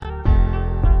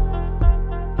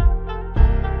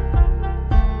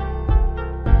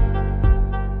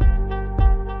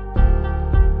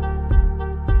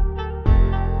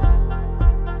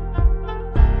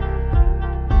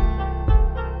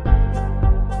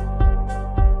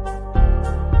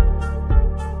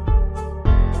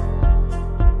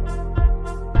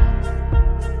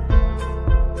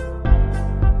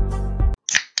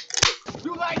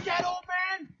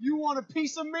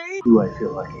of me? Do I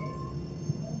feel lucky?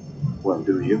 Well,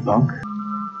 do you, punk?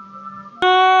 Good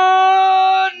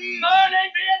morning,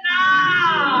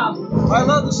 Vietnam! I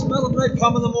love the smell of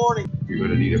napalm in the morning. You're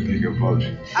gonna need a bigger boat.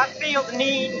 I feel the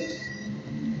need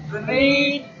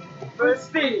for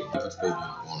speed.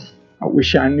 I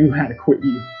wish I knew how to quit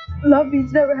you. Love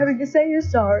means never having to say you're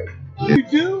sorry. You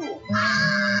do.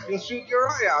 You'll shoot your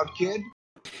eye out, kid.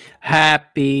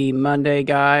 Happy Monday,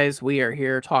 guys. We are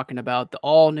here talking about the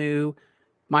all-new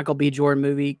Michael B. Jordan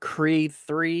movie, Creed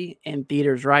 3, in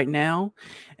theaters right now.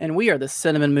 And we are the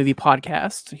Cinnamon Movie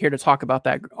Podcast, here to talk about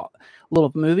that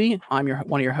little movie. I'm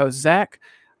one of your hosts, Zach.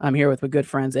 I'm here with my good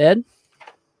friends, Ed.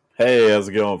 Hey, how's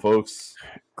it going, folks?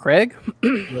 Craig.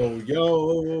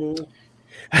 Yo.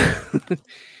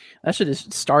 That should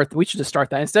just start. We should just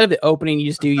start that. Instead of the opening, you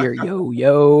just do your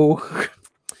yo.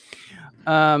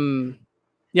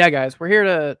 Yeah, guys, we're here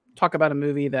to talk about a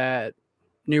movie that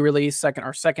new release, second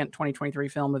 2023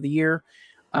 film of the year.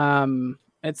 It'll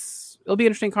be an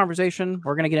interesting conversation.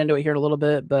 We're gonna get into it here in a little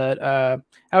bit, but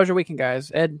how was your weekend,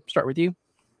 guys? Ed, start with you.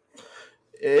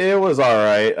 It was all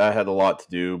right. I had a lot to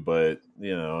do, but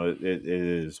you know, it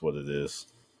is what it is.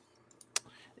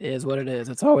 It is what it is.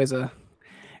 It's always a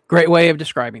great way of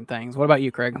describing things. What about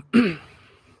you, Craig? Did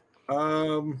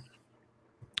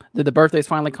the birthdays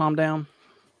finally calm down?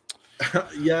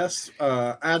 Yes.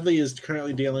 Adley is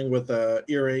currently dealing with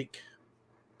earache,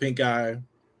 pink eye,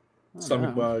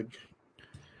 stomach bug.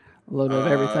 A little bit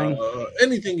of everything.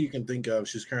 Anything you can think of,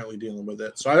 she's currently dealing with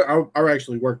it. So I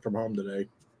actually worked from home today.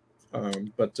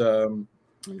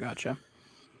 Gotcha.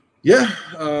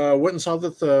 Yeah. Went and saw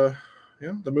the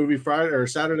movie Friday or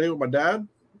Saturday with my dad.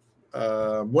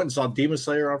 Went and saw Demon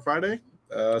Slayer on Friday.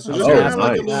 I was going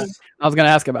to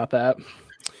ask about that.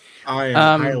 I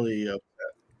am highly upset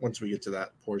once we get to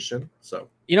that portion. So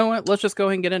you know what? Let's just go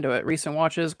ahead and get into it. Recent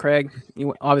watches, Craig.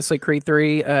 You obviously Creed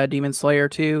 3, Demon Slayer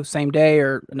 2, same day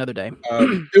or another day?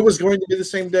 It was going to be the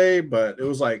same day, but it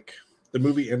was like the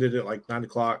movie ended at like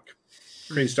 9:00.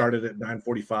 Creed started at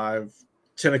 9:45.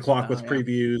 10 o'clock with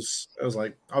previews. I was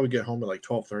like, I would get home at like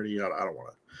 12:30. I don't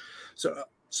want to.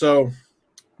 So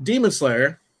Demon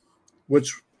Slayer,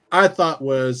 which I thought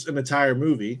was an entire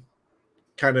movie,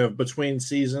 kind of between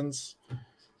seasons.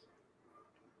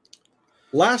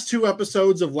 Last 2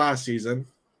 episodes of last season,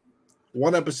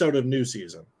 1 episode of new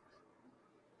season.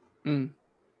 And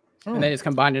they just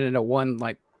combined it into one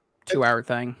like 2-hour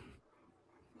thing.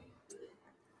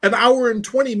 An hour and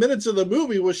 20 minutes of the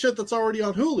movie was shit that's already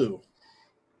on Hulu.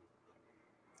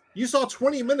 You saw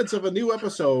 20 minutes of a new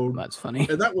episode. That's funny.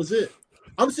 And that was it.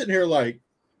 I'm sitting here like,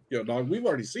 yo, dog, we've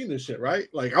already seen this shit, right?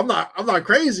 Like, I'm not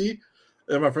crazy.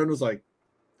 And my friend was like,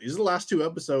 these are the last 2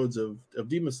 episodes of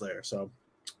Demon Slayer. So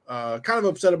kind of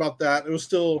upset about that. It was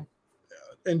still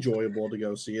enjoyable to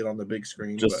go see it on the big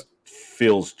screen. Just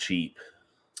feels cheap.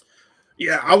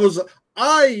 Yeah, I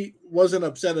wasn't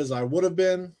upset as I would have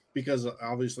been because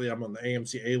obviously I'm on the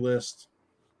AMC A list.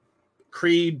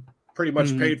 Creed pretty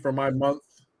much paid for my month,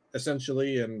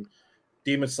 essentially, and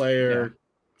Demon Slayer,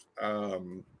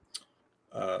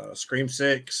 Scream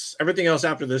 6, everything else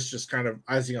after this just kind of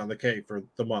icing on the cake for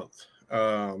the month.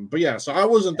 But yeah, so I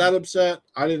wasn't that upset.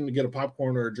 I didn't get a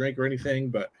popcorn or a drink or anything,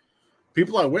 but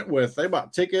people I went with, they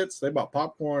bought tickets, they bought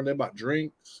popcorn, they bought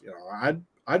drinks. You know,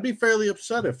 I'd be fairly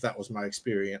upset if that was my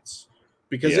experience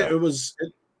because it was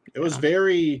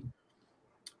very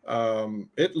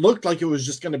it looked like it was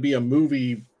just going to be a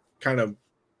movie kind of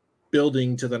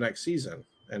building to the next season,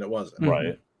 and it wasn't.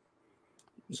 Right.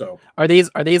 So are these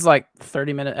like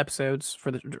 30-minute episodes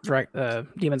for the direct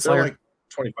Demon Slayer? Like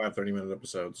 25, 30-minute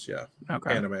episodes, yeah.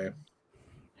 Okay. Anime.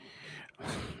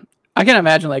 I can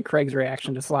imagine like Craig's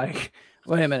reaction, just like,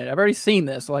 wait a minute, I've already seen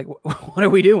this. Like, what are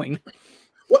we doing?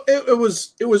 Well, it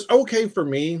was okay for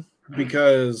me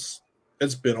because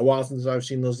it's been a while since I've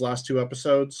seen those last 2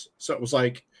 episodes. So it was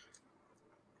like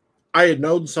I had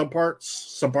known some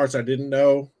parts I didn't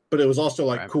know, but it was also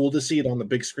like cool to see it on the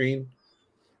big screen.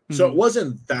 So it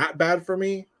wasn't that bad for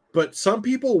me, but some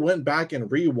people went back and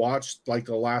rewatched like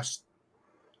the last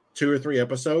 2 or 3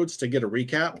 episodes to get a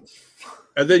recap.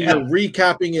 And then you're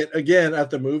recapping it again at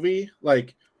the movie.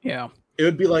 Like, it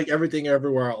would be like Everything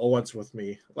Everywhere All at Once with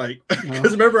me. Like,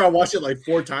 because remember I watched it like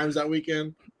 4 times that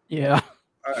weekend. Yeah.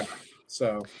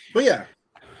 But yeah.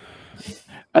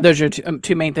 Are those your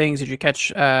two main things? Did you catch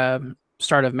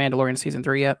start of Mandalorian season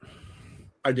 3 yet?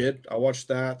 I did. I watched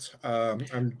that.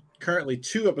 I'm currently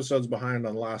 2 episodes behind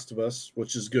on Last of Us,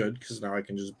 which is good because now I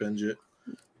can just binge it.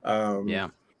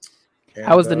 And,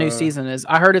 how was the new season?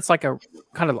 I heard it's like a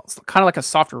kind of like a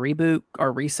soft reboot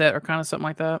or reset or kind of something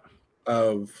like that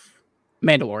of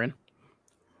Mandalorian.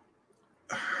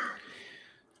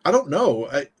 I don't know.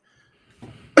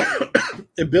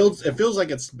 It feels like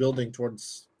it's building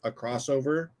towards a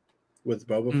crossover with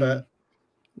Boba Fett.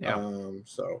 Yeah.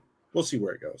 So we'll see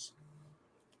where it goes.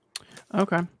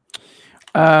 Okay.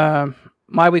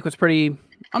 My week was pretty.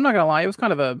 I'm not gonna lie. It was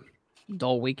kind of a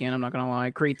dull weekend. I'm not gonna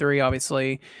lie. Creed 3,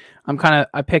 obviously.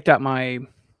 I picked up my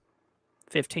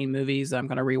 15 movies that I'm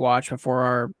gonna rewatch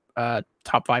before our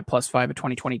top 5 plus 5 of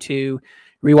 2022.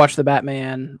 Rewatch the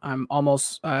Batman.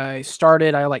 I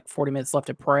started. I have like 40 minutes left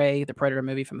to Prey, the Predator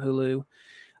movie from Hulu.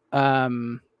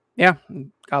 Yeah,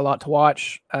 got a lot to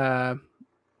watch. Other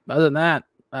than that,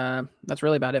 that's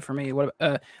really about it for me.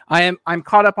 I'm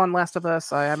caught up on Last of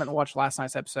Us. I haven't watched last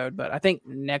night's episode, but I think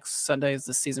next Sunday is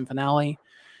the season finale.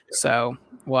 So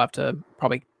we'll have to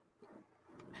probably,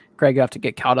 Greg, you have to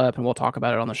get caught up and we'll talk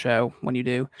about it on the show when you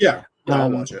do. Yeah, I'll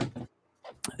watch it.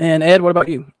 And Ed, what about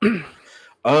you?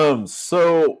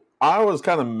 So I was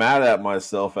kind of mad at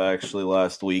myself actually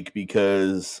last week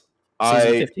because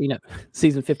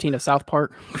Season 15 of South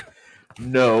Park.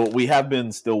 No, we have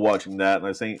been still watching that, and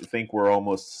I think we're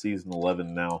almost season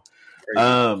 11 now.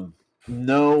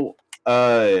 No,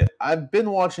 I've been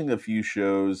watching a few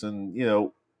shows, and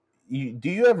do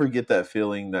you ever get that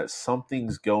feeling that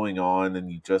something's going on and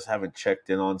you just haven't checked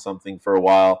in on something for a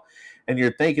while, and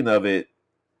you're thinking of it,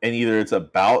 and either it's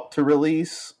about to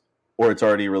release or it's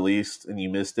already released and you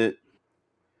missed it?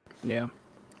 Yeah.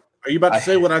 Are you about to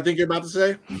say what I think you're about to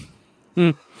say?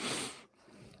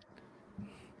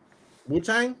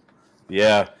 Wu-Tang?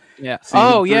 Yeah. Yeah.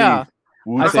 Season 3, yeah.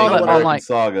 Wu-Tang I saw that American on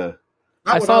Saga.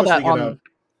 I saw that on.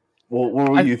 What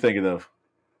were you thinking of?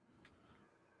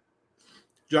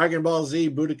 Dragon Ball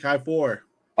Z Budokai 4.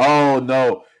 Oh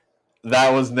no,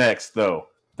 that was next though.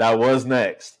 That was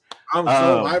next. I'm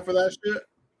so hyped for that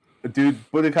shit. Dude,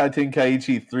 Budokai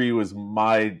Tenkaichi 3 was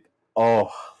I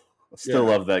still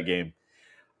love that game.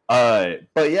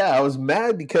 But yeah, I was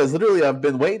mad because literally I've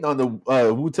been waiting on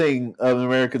the Wu-Tang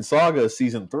American Saga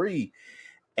season 3,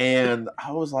 and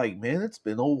I was like, man, it's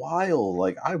been a while.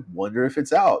 Like, I wonder if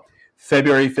it's out.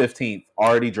 February 15th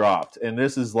already dropped, and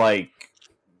this is like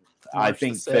I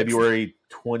think February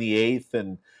 28th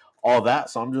and all that.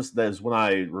 So that's when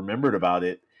I remembered about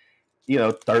it.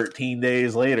 13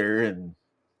 days later, and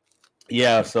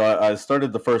yeah, so I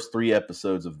started the first 3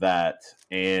 episodes of that,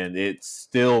 and it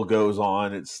still goes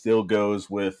on. It still goes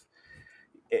with.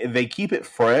 They keep it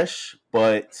fresh,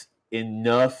 but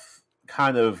enough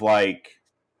kind of like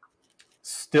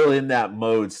still in that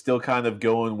mode, still kind of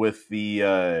going with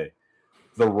the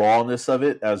rawness of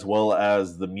it, as well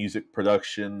as the music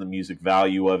production, the music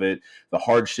value of it, the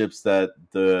hardships that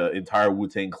the entire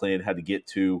Wu-Tang Clan had to get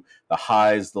to, the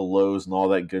highs, the lows, and all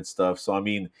that good stuff. So, I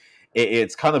mean,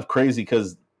 it's kind of crazy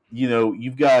because,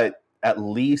 you've got at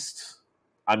least,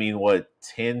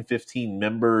 10, 15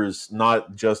 members,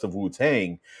 not just of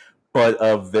Wu-Tang, but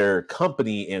of their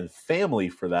company and family,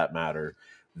 for that matter,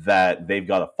 that they've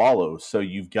got to follow. So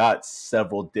you've got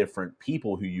several different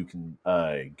people who you can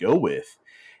go with.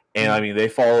 And they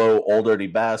follow Old Dirty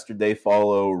Bastard, they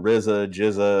follow RZA,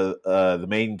 GZA, the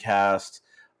main cast.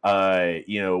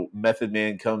 Method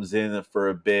Man comes in for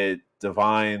a bit.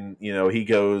 Divine, he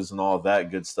goes and all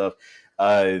that good stuff.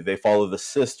 They follow the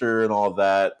sister and all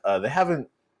that. They haven't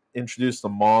introduced the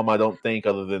mom, I don't think,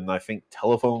 other than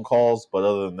telephone calls. But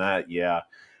other than that, yeah.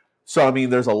 So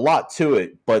there's a lot to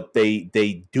it, but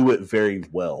they do it very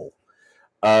well.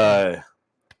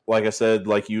 Like I said,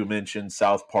 like you mentioned,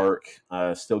 South Park,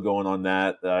 still going on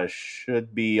that.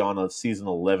 Should be on a season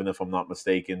 11 if I'm not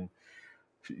mistaken.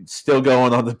 Still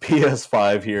going on the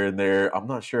PS5 here and there. I'm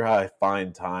not sure how I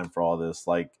find time for all this.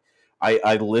 Like,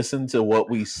 I listen to what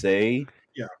we say,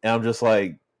 and I'm just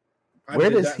like, where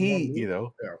does he,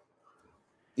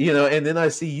 and then I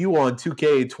see you on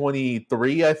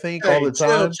 2K23, I think, all the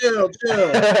time. Chill.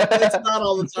 It's not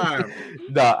all the time.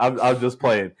 No, I'm just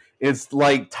playing. It's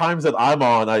like times that I'm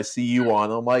on, I see you on.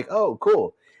 I'm like, oh,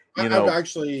 cool. I've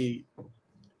actually,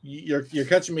 you're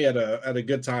catching me at a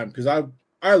good time, because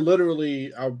I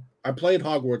literally played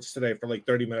Hogwarts today for like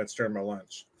 30 minutes during my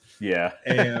lunch. Yeah.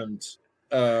 And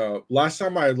last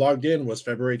time I logged in was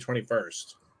February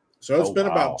 21st. So it's been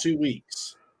about 2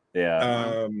 weeks.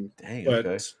 Yeah. Dang, but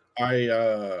okay.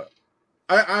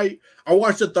 I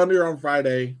watched the Thunder on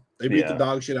Friday. They beat the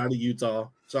dog shit out of Utah.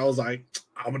 So I was like,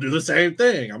 I'm gonna do the same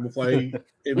thing. I'm gonna play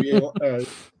NBA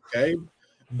game,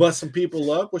 bust some people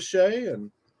up with Shay,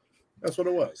 and that's what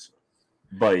it was.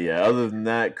 But yeah, other than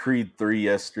that, Creed 3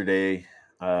 yesterday,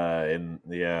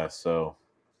 so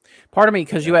part of me,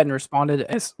 because you hadn't responded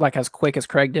as quick as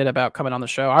Craig did about coming on the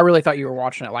show, I really thought you were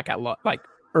watching it like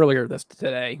earlier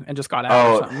today and just got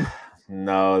out or something.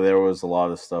 No, there was a lot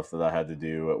of stuff that I had to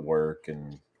do at work,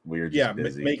 and We were just Yeah,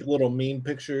 busy. make little meme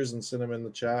pictures and send them in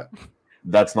the chat.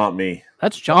 That's not me.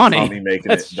 That's Johnny. That's not me making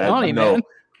That's it. Johnny, no, man.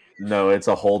 no, it's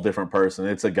a whole different person.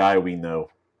 It's a guy we know.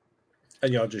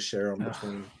 And y'all just share them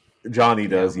between. Johnny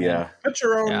does, man. yeah. Get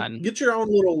your own. Yeah, Get your own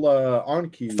little on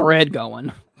cue Thread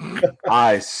going.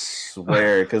 I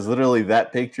swear, because literally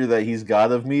that picture that he's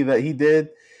got of me that he did,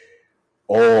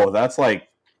 oh, that's like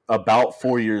about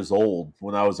 4 years old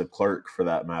when I was a clerk, for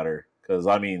that matter. Because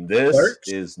I mean, this Clerks?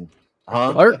 is,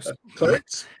 huh? Clerks.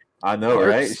 Clerks. I know,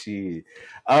 Clerks. right?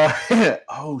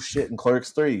 Oh shit, and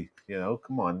Clerks 3. You know,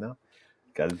 come on now,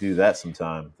 got to do that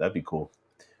sometime. That'd be cool.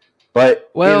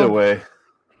 But Well, either way,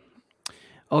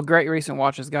 Oh, great recent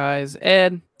watches, guys.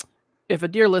 Ed, if a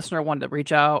dear listener wanted to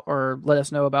reach out or let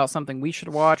us know about something we should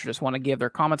watch, or just want to give their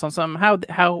comments on something,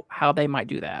 how they might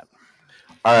do that.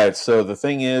 all right. So the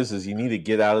thing is you need to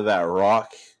get out of that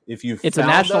rock. If you, It's a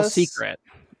national secret.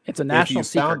 It's a national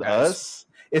secret, Found guys. us,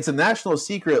 it's a national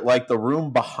secret, like the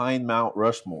room behind Mount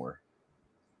Rushmore.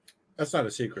 That's not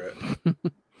a secret.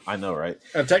 I know, right?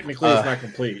 And technically, it's not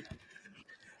complete.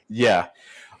 Yeah.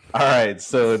 All right.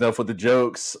 So enough with the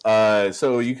jokes.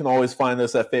 So you can always find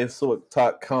us at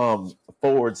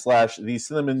facebook.com/the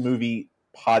Cinnamon Movie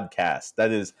Podcast.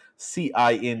 That is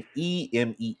CINEMEN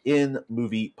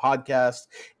Movie Podcast.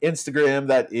 Instagram,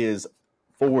 that is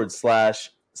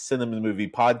 /Cinnamon Movie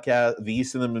Podcast, the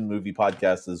Cinnamon Movie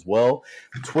Podcast as well.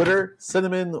 Twitter,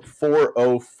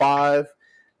 Cinnamon405.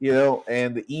 You know,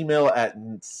 and the email at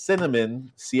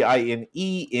cinnamon, CINEMEN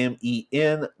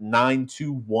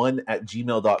 921 at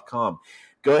gmail.com.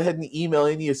 Go ahead and email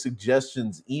any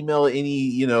suggestions, email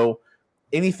any,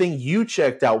 anything you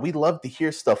checked out. We'd love to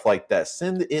hear stuff like that.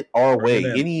 Send it our way.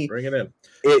 Bring it in.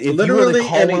 If Literally you want to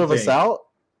call one of us anything. out,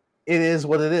 it is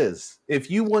what it is.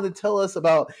 If you want to tell us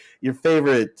about your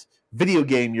favorite video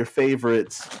game, your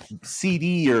favorite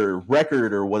CD or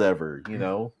record or whatever,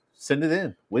 send it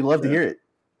in. We'd love to hear it.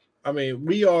 I mean,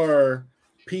 we are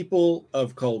people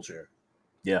of culture.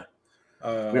 Yeah. We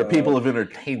are people of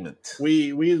entertainment.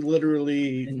 We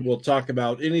literally will talk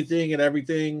about anything and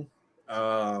everything.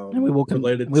 And we will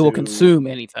related will to- consume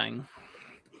anything.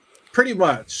 Pretty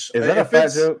much. Is that a If fat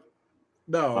it's- joke?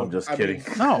 No, I'm just I kidding.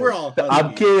 mean, No. we're all.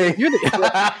 I'm kidding. You're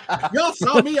the Y'all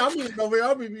saw me. I'm eating over here.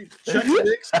 I'm eating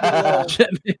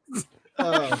Chex Mix.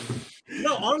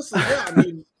 No, honestly, yeah. I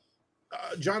mean,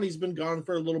 Johnny's been gone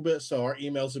for a little bit, so our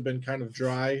emails have been kind of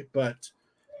dry. But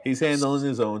He's handling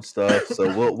his own stuff, so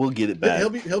we'll get it back.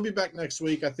 he'll be back next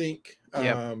week, I think.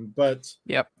 Yep. But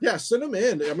Yep. yeah, send them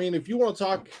in. I mean, if you want to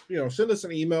talk, send us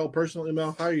an email, personal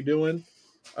email. How are you doing?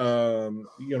 You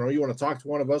want to talk to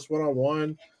one of us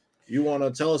one-on-one. You want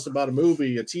to tell us about a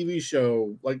movie, a TV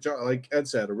show, like Ed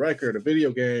said, a record, a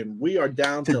video game. We are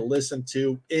down to listen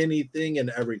to anything and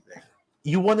everything.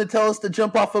 You want to tell us to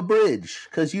jump off a bridge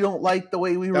because you don't like the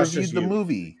way we That's reviewed just the you.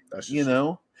 movie. That's just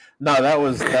No, that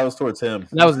was towards him.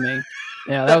 That was me.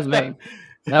 Yeah, that was me.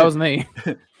 That was me.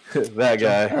 That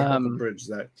guy. Jump off the Um, bridge,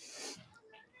 Zach.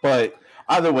 But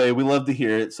either way, we love to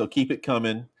hear it, so keep it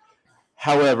coming.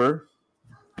 However,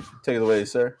 take it away,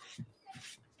 sir.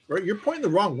 Right, you're pointing the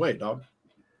wrong way, dog.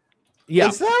 Yeah.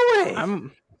 It's that way.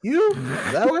 I'm You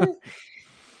that way?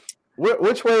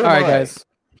 Which way? all right, guys.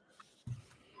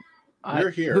 You're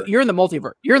here. You're in the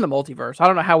multiverse. You're in the multiverse. I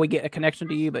don't know how we get a connection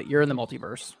to you, but you're in the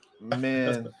multiverse.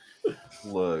 Man,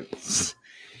 look.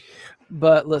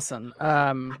 But listen,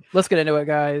 let's get into it,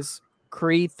 guys.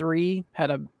 Creed 3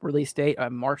 had a release date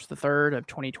on March the 3rd of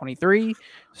 2023,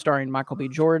 starring Michael B.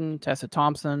 Jordan, Tessa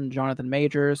Thompson, Jonathan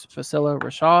Majors, Fasila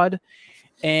Rashad,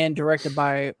 and directed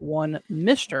by one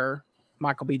Mr.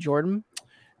 Michael B. Jordan.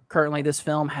 Currently, this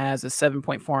film has a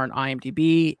 7.4 on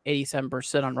IMDb,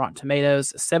 87% on Rotten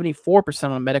Tomatoes, 74%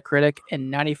 on Metacritic,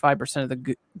 and 95% of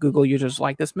the Google users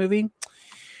like this movie.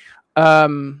 I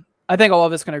think all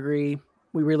of us can agree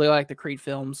we really like the Creed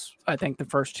films. I think the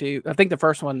first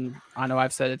one, I know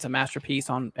I've said it's a masterpiece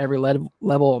on every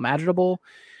level imaginable.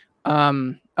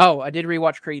 I did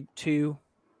rewatch Creed 2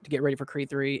 to get ready for Creed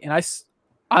 3, and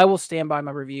I will stand by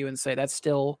my review and say that's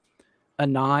still a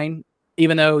 9,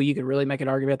 even though you could really make an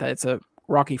argument that it's a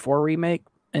Rocky 4 remake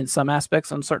in some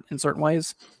aspects, in certain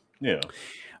ways. Yeah.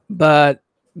 But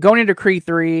going into Creed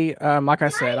 3, like I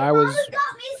said,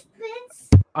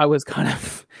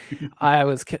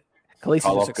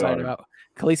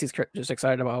 Khaleesi's just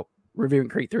excited about reviewing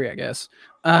Creed 3, I guess.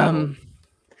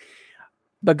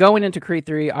 But going into Creed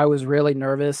 3, I was really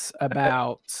nervous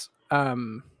about,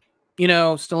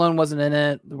 Stallone wasn't in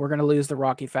it. We're going to lose the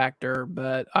Rocky factor,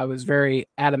 but I was very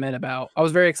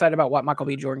excited about what Michael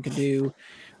B. Jordan could do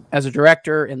as a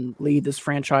director and lead this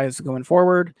franchise going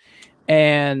forward.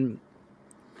 And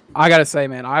I got to say,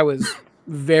 man, I was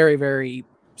very, very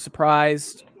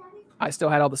surprised. I still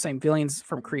had all the same feelings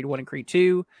from Creed 1 and Creed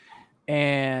 2.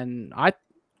 And I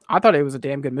thought it was a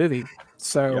damn good movie.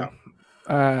 So,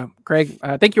 Craig,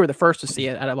 I think you were the first to see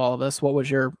it out of all of us. What was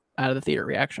your out of the theater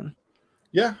reaction?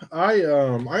 Yeah,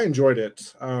 I enjoyed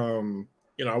it.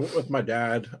 You know, I went with my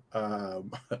dad.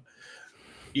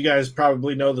 You guys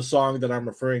probably know the song that I'm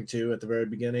referring to at the very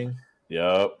beginning.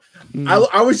 Yep.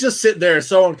 I was just sitting there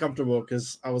so uncomfortable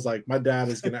because I was like, my dad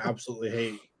is going to absolutely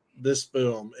hate this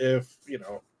film if, you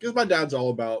know, because my dad's all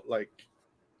about like,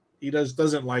 he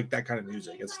doesn't like that kind of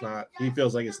music. It's not, he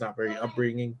feels like it's not very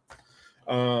upbringing.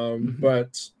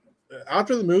 But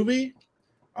after the movie,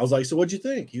 I was like, so what'd you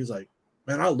think? He was like,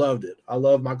 man, I loved it. I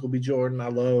love Michael B. Jordan. I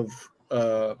love,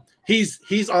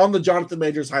 he's on the Jonathan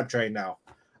Majors hype train now.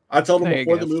 I told him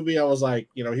before the movie, I was like,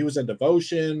 you know, he was in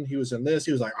Devotion. He was in this.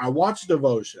 He was like, I watched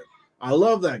Devotion. I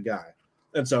love that guy.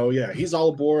 And so, yeah, he's all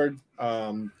aboard,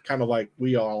 kind of like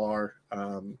we all are.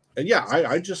 And yeah,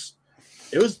 I just,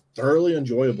 it was thoroughly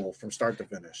enjoyable from start to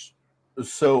finish.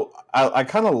 So I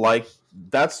kind of like,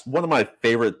 that's one of my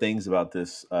favorite things about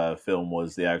this film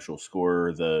was the actual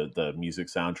score, the music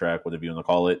soundtrack, whatever you want to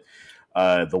call it.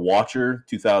 The Watcher,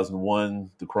 2001,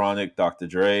 The Chronic, Dr.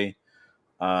 Dre.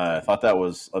 I thought that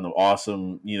was an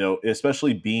awesome, you know,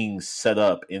 especially being set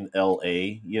up in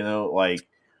LA, you know, like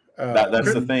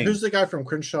that's the thing. Who's the guy from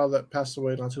Crenshaw that passed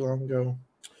away not too long ago?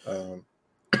 You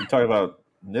talking about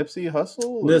Nipsey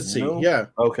Hussle? Nipsey, no? yeah.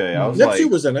 Okay, I was Nipsey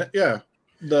like, was in it, yeah.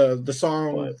 The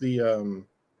song, what?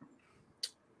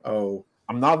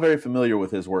 I'm not very familiar with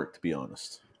his work, to be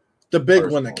honest. The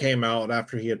big one that came out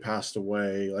after he had passed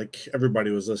away, like everybody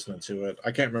was listening to it.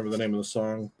 I can't remember the name of the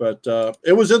song, but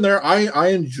it was in there. I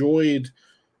enjoyed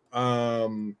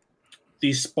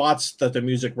these spots that the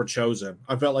music were chosen.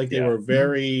 I felt like they were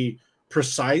very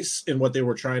precise in what they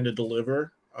were trying to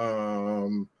deliver.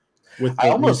 With the I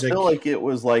almost music. feel like it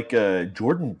was like a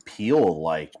Jordan Peele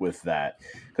like with that,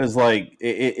 because like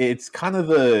it's kind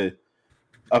of a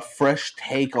fresh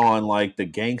take on like the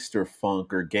gangster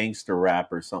funk or gangster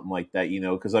rap or something like that, you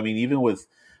know, because I mean even with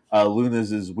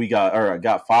Luna's we got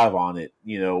 5 on it,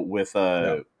 you know, with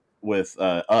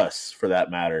Us for that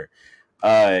matter,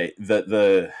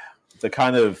 the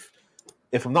kind of,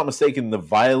 if I'm not mistaken, the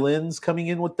violins coming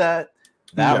in with that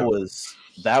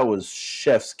was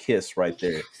chef's kiss right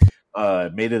there.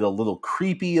 Made it a little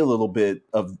creepy, a little bit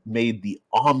of made the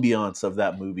ambiance of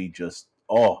that movie just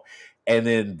and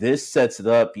then this sets it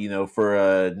up, you know, for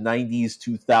a 90s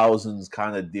 2000s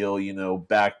kind of deal, you know,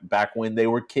 back when they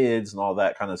were kids and all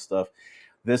that kind of stuff.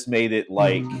 This made it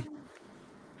like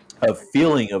a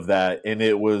feeling of that, and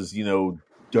it was, you know,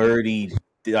 dirty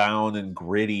down and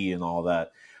gritty and all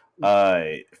that.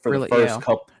 For really, the first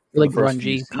couple, really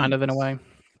grungy kind of in a way.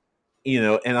 You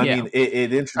know, and I mean,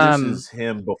 it introduces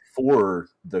him before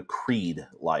the Creed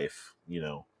life, you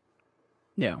know.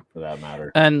 Yeah. For that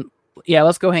matter. And yeah,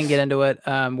 let's go ahead and get into it.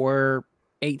 We're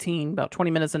about 20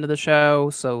 minutes into the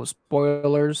show, so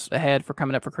spoilers ahead for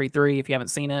coming up for Creed 3. If you haven't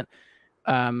seen it,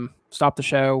 stop the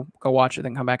show, go watch it,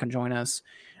 then come back and join us.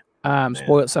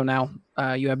 Spoil it so now.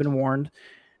 You have been warned.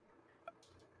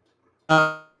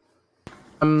 I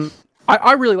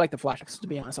really like the flashbacks, to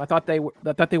be honest. I thought they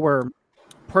were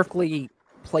perfectly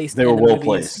placed. They were well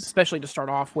placed, especially to start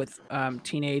off with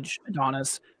teenage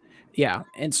Adonis. Yeah,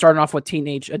 and starting off with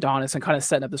teenage Adonis and kind of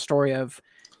setting up the story of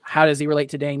how does he relate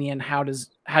to Damien? How does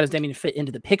Damien fit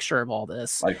into the picture of all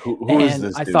this? Like who is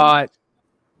this? I thought,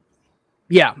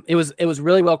 yeah, it was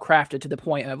really well crafted to the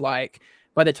point of like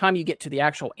by the time you get to the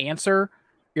actual answer,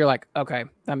 you're like, okay,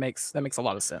 that makes a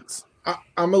lot of sense.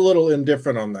 I'm a little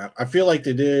indifferent on that. I feel like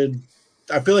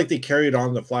they carried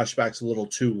on the flashbacks a little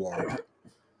too long.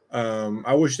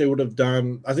 I wish they would have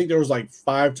done. I think there was like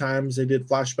 5 times they did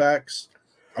flashbacks.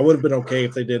 I would have been okay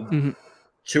if they did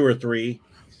 2 or 3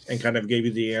 and kind of gave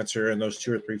you the answer in those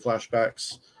 2 or 3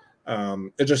 flashbacks.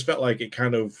 It just felt like it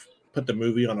kind of put the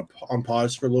movie on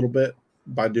pause for a little bit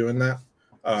by doing that.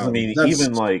 I mean,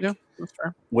 even like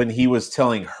when he was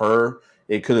telling her,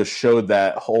 it could have showed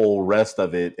that whole rest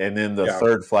of it, and then the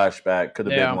third flashback could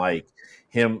have been like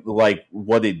him, like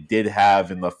what it did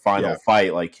have in the final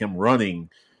fight, like him running,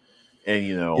 and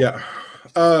you know,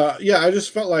 I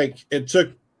just felt like it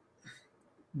took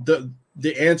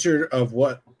the answer of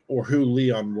what or who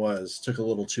Leon was took a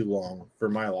little too long for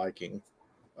my liking.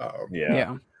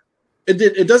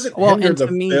 It doesn't hinder the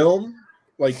film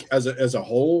like as a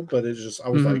whole, but it's just I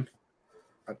was like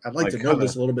I'd like to know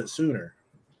this a little bit sooner.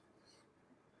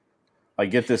 I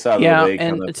get this out of the way.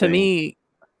 And to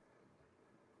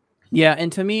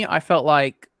me, I felt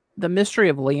like the mystery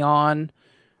of Leon.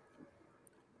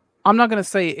 I'm not going to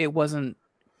say it wasn't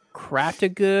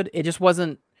crafted good. It just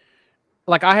wasn't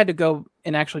like I had to go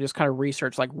and actually just kind of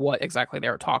research like what exactly they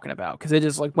were talking about, because it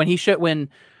is like when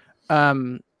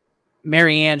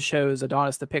Marianne shows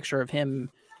Adonis the picture of him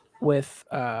with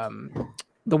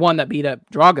the one that beat up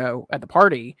Drago at the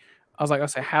party. I was like,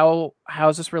 how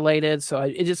is this related? So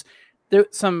it just, there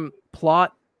some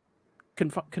plot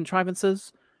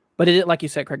contrivances, but it, like you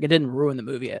said, Craig, it didn't ruin the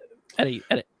movie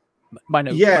by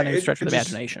no stretch of the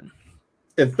imagination.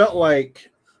 It felt like,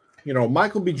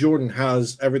 Michael B. Jordan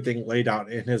has everything laid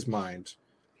out in his mind,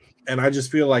 and I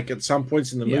just feel like at some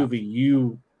points in the movie,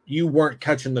 you weren't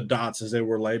catching the dots as they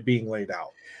were being laid out.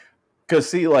 Because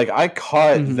see, like I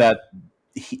caught that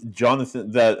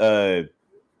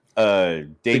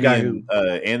Damian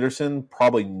Anderson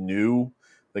probably knew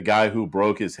the guy who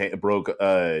broke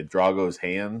Drago's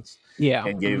hands,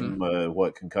 and gave him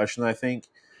a concussion, I think.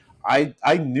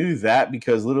 I knew that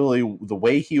because literally the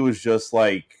way he was just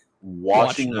like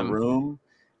watching the room,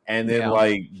 and then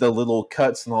like the little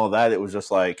cuts and all that, it was just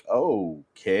like,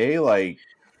 okay, like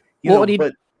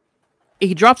but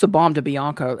he drops a bomb to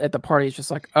Bianca at the party. It's just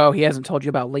like, oh, he hasn't told you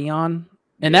about Leon.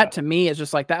 And that to me is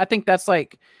just like that. I think that's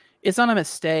like, it's not a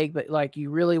mistake, but like you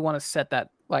really want to set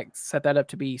that up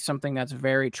to be something that's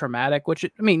very traumatic, which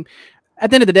I mean,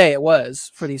 at the end of the day, it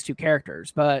was for these two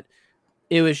characters, but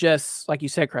it was just like you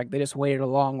said, Craig, they just waited a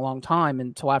long, long time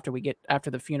until after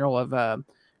the funeral of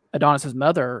Adonis's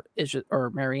mother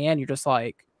or Marianne. You're just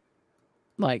like,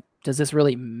 does this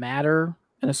really matter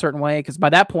in a certain way? Because by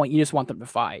that point, you just want them to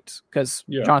fight, because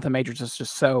Jonathan Majors is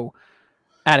just so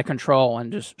out of control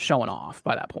and just showing off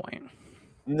by that point.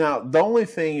 Now, the only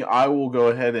thing I will go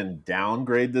ahead and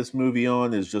downgrade this movie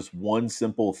on is just one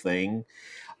simple thing.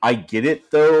 I get it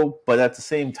though, but at the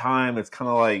same time, it's kind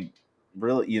of like,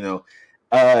 really,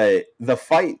 the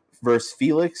fight versus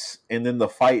Felix and then the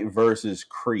fight versus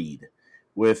Creed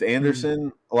with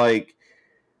Anderson, like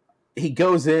he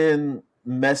goes in,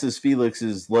 messes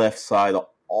Felix's left side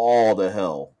all to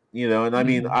hell, and I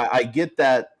mean, I get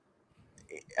that.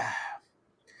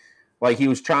 Like he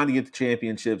was trying to get the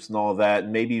championships and all that,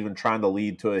 and maybe even trying to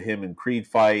lead to a him and Creed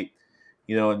fight,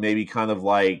 and maybe kind of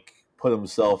like put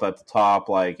himself at the top,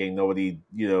 like ain't nobody,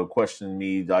 questioning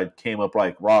me. I came up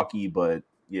like Rocky, but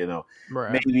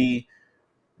maybe.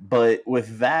 But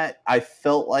with that, I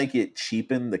felt like it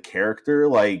cheapened the character.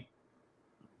 Like,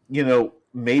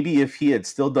 maybe if he had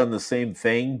still done the same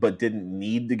thing, but didn't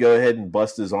need to go ahead and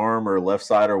bust his arm or left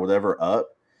side or whatever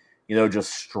up,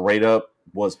 just straight up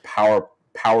was power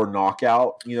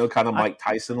knockout, kind of Mike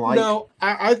Tyson like. No,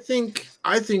 I think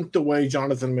the way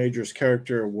Jonathan Majors'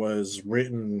 character was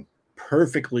written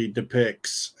perfectly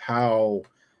depicts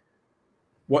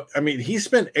he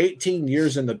spent 18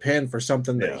 years in the pen for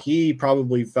something that he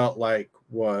probably felt like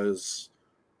was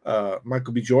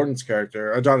Michael B. Jordan's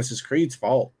character, Adonis Creed's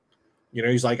fault.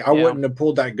 He's like, I wouldn't have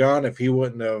pulled that gun if he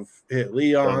wouldn't have hit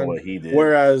Leon. What he did.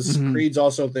 Whereas Creed's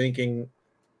also thinking,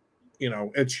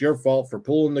 it's your fault for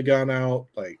pulling the gun out.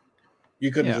 Like,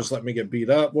 you couldn't just let me get beat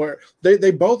up. Where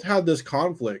they both had this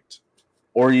conflict.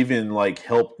 Or even, like,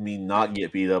 helped me not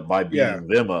get beat up by beating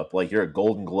them up. Like, you're a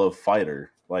Golden Glove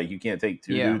fighter. Like, you can't take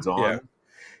two dudes on.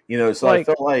 So like, I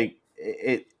felt like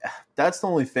it that's the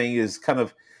only thing is kind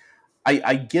of,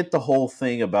 I get the whole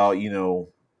thing about,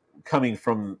 coming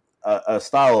from a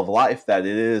style of life that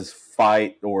it is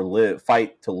fight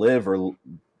to live or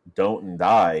don't and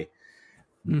die.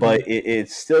 But it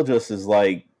still just is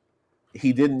like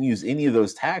he didn't use any of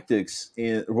those tactics.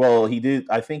 He did.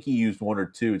 I think he used one or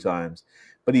two times,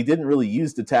 but he didn't really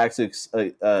use the tactics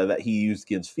that he used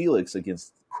against Felix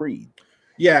against Creed.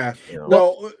 Yeah.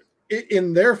 No,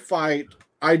 in their fight,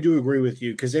 I do agree with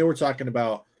you because they were talking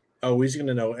about, he's going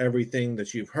to know everything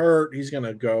that you've heard. He's going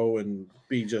to go and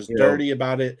be just dirty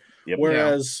about it. Yep.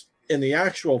 Whereas in the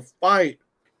actual fight,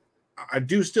 I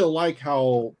do still like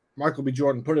how Michael B.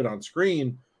 Jordan put it on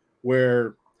screen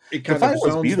where it kind of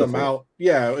zones them out.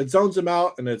 Yeah, it zones them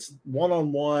out and it's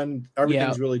one-on-one.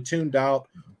 Everything's really tuned out.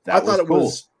 I thought it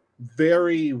was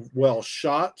very well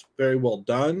shot, very well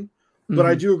done. But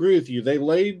I do agree with you. They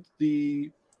laid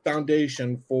the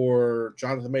foundation for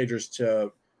Jonathan Majors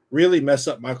to really mess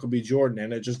up Michael B. Jordan,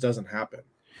 and it just doesn't happen.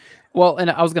 Well,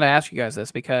 and I was going to ask you guys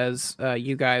this because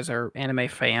you guys are anime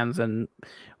fans, and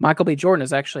Michael B. Jordan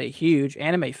is actually a huge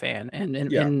anime fan. And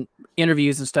in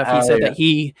interviews and stuff, he said that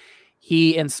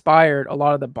he inspired a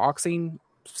lot of the boxing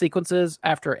sequences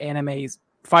after anime's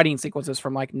fighting sequences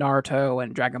from like Naruto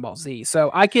and Dragon Ball Z. So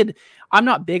I'm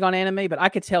not big on anime, but I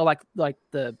could tell like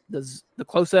the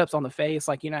close-ups on the face,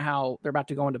 like how they're about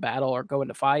to go into battle or go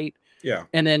into fight. Yeah.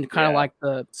 And then kind of like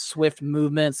the swift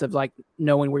movements of like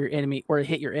knowing where to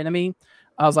hit your enemy.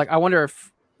 I was like, I wonder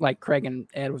if like Craig and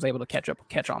Ed was able to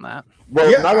catch on that. Well,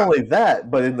 Yeah. not only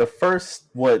that, but in the first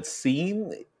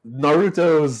scene,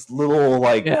 Naruto's little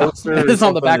like Yeah. poster It's or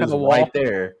on the back something of the is wall. right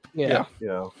there. Yeah. You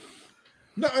know,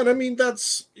 No, and I mean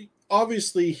that's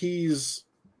obviously he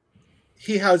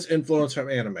has influence from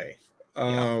anime.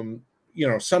 You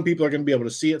know, some people are going to be able to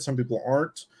see it, some people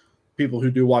aren't. People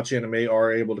who do watch anime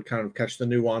are able to kind of catch the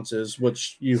nuances,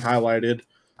 which you highlighted.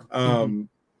 And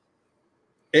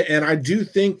I do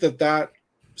think that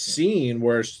scene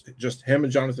where it's just him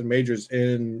and Jonathan Majors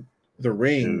in the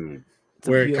ring, dude. It's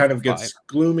a where it kind beautiful of gets fight.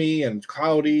 gloomy and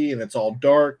cloudy and it's all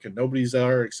dark and nobody's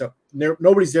there except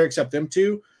them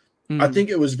two. I Mhm. think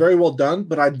it was very well done,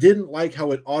 but I didn't like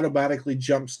how it automatically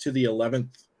jumps to the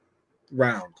 11th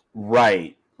round.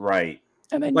 Right.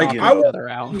 And they like, knock I each would- other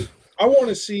out. I want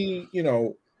to see, you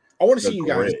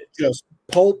guys grit. just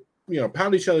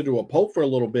pound each other to a pulp for a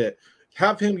little bit.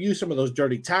 Have him use some of those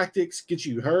dirty tactics, get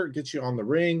you hurt, get you on the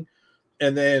ring,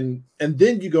 and then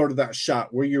you go to that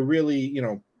shot where you're really,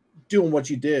 doing what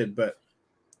you did. But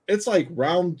it's like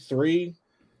round 3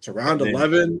 to round And then-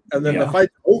 11, and then the Yeah.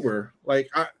 fight's over. Like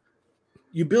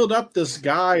you build up this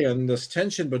guy and this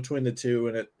tension between the two,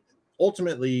 and it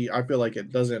ultimately, I feel like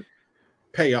it doesn't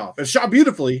pay off. It's shot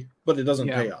beautifully, but it doesn't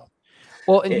Yeah. pay off.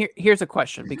 Well, and here's a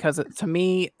question, because to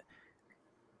me,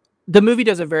 the movie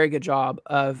does a very good job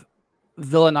of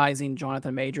villainizing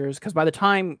Jonathan Majors, because by the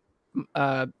time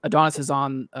Adonis is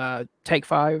on Take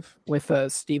 5 with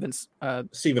Stephen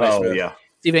Stephen A. Oh Smith. yeah.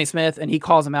 A. Smith, and he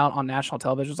calls him out on national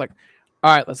television, it's like,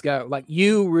 all right, let's go. Like,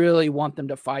 you really want them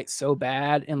to fight so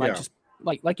bad, and Yeah. just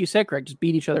like you said, Craig, just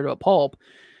beat each other to a pulp.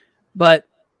 But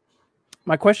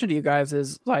my question to you guys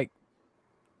is, like,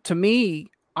 to me,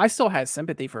 I still had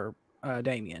sympathy for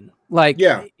Damien. Like,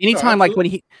 Yeah. anytime, No,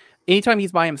 like anytime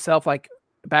he's by himself, like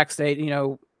backstage,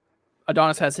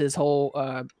 Adonis has his whole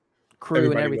crew Everybody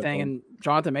and with everything, him. and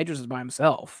Jonathan Majors is by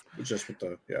himself. Just with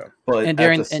the But And at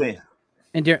during- the same,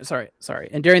 And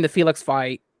during the Felix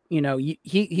fight,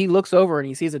 he looks over and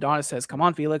he sees Adonis, says, "Come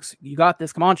on, Felix, you got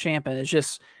this. Come on, champ." And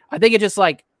I think it just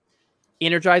like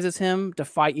energizes him to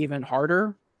fight even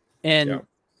harder, and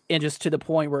just to the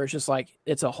point where it's just like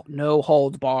it's a no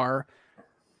holds bar.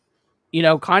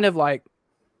 Kind of like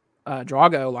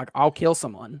Drago, like, I'll kill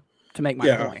someone to make my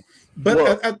Yeah. point. But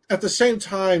Well- at the same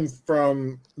time,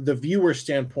 from the viewer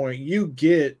standpoint, you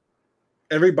get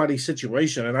everybody's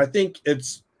situation, and I think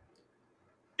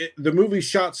the movie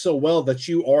shot so well that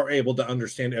you are able to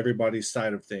understand everybody's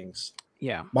side of things.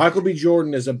 Yeah, Michael B.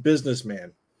 Jordan is a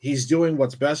businessman. He's doing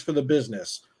what's best for the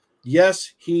business.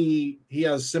 Yes, he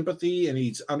has sympathy and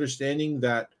he's understanding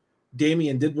that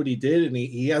Damien did what he did, and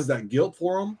he has that guilt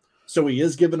for him. So he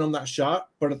is giving him that shot.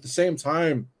 But at the same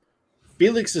time,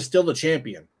 Felix is still the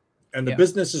champion, and the Yeah.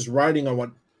 business is riding on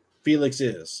what Felix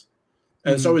is.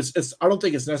 And so it's I don't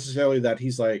think it's necessarily that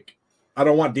he's like, I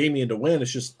don't want Damien to win.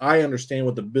 It's just I understand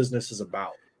what the business is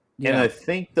about. and I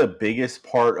think the biggest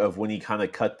part of when he kind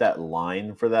of cut that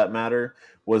line, for that matter,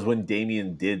 was when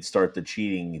Damien did start the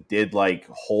cheating. He did like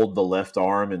hold the left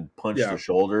arm and punch Yeah. the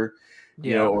shoulder,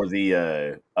 yeah, or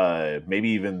the maybe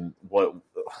even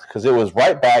because it was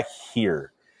right back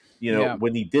here. Yeah.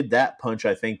 When he did that punch,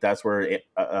 I think that's where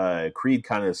Creed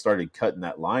kind of started cutting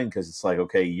that line, because it's like,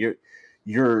 okay,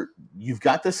 you've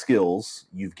got the skills,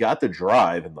 you've got the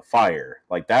drive and the fire,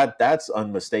 like that's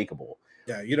unmistakable.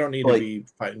 Yeah, you don't need Like- to be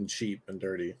fighting cheap and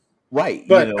dirty. Right.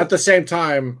 But at the same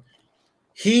time,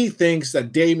 he thinks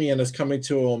that Damien is coming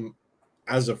to him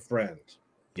as a friend.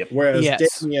 Yep. Whereas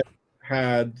Yes. Damien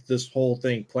had this whole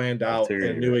thing planned out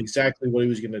Ulterior. and knew exactly what he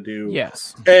was going to do.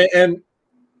 yes, And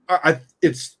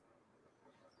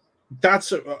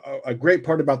that's a great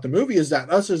part about the movie, is that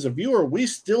us as a viewer, we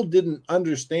still didn't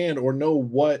understand or know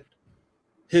what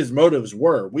his motives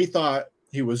were. We thought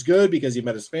he was good because he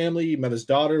met his family, he met his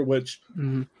daughter, which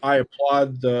Mhm. I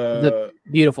applaud the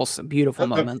beautiful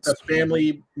moments. The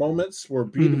family moments were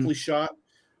beautifully shot.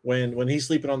 When he's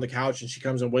sleeping on the couch and she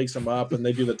comes and wakes him up and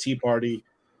they do the tea party.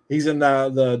 He's in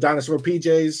the dinosaur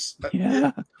PJs.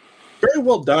 Yeah, Very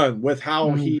well done with how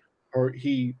Mhm.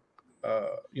 he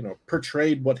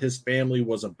portrayed what his family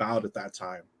was about at that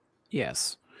time.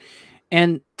 yes.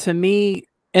 And to me,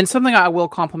 and something I will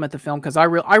compliment the film, because I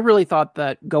really thought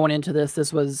that going into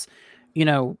this was,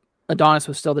 Adonis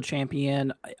was still the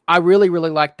champion. I really, really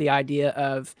liked the idea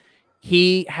of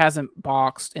he hasn't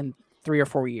boxed in 3 or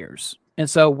 4 years. And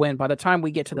so by the time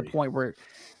we get to the point where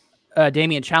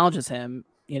Damien challenges him,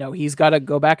 he's got to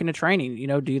go back into training,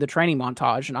 do the training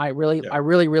montage. And I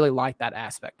really, really like that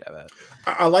aspect of it.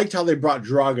 I liked how they brought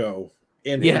Drago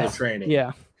into the training.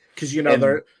 Yeah. Because you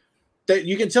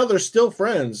can tell they're still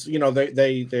friends.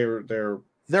 They're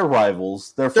they're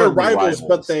rivals. They're They're friendly rivals,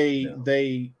 but Yeah.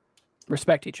 they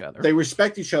Respect each other. they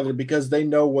respect each other because they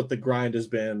know what the grind has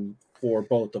been for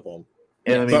both of them.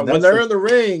 And I mean, but when that's they're in the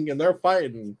ring and they're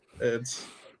fighting, it's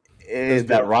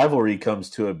that rivalry comes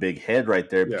to a big head right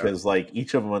there Yeah. because like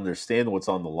each of them understand what's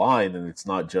on the line, and it's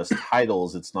not just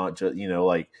titles. It's not just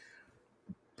like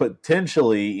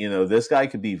potentially this guy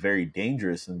could be very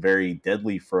dangerous and very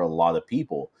deadly for a lot of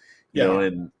people. You know,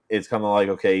 and it's kind of like,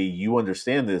 okay, you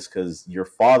understand this because your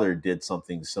father did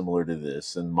something similar to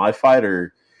this, and my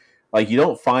fighter. Like, you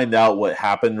don't find out what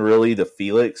happened really to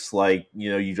Felix. Like,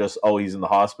 you just, he's in the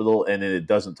hospital, and then it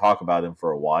doesn't talk about him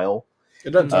for a while.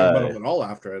 It doesn't talk about him at all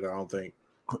after it, I don't think.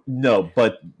 No,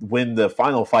 but when the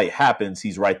final fight happens,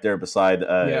 he's right there beside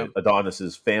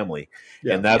Adonis's family.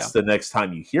 Yeah. And that's the next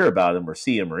time you hear about him or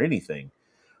see him or anything.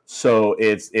 So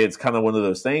it's kind of one of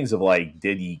those things of like,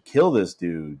 did he kill this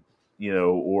dude?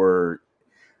 Or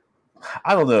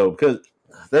I don't know, because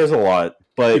there's a lot.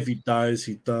 But if he dies,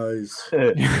 he dies.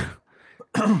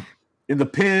 In the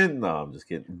pen, no, I'm just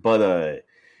kidding. But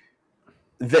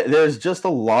there's just a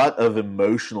lot of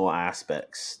emotional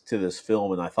aspects to this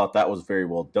film, and I thought that was very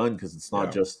well done because it's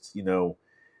not just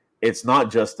it's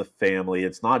not just the family,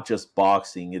 it's not just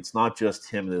boxing, it's not just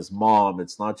him and his mom,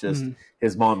 it's not just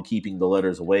his mom keeping the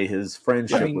letters away, his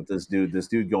friendship with this dude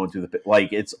going through the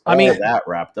it's all that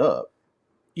wrapped up.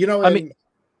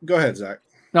 Go ahead, Zach.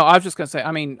 No, I was just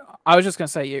gonna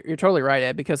say you're totally right,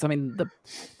 Ed, because I mean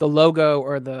the logo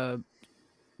or the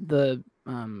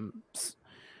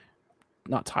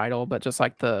not title, but just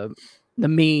like the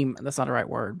meme, that's not the right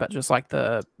word, but just like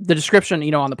the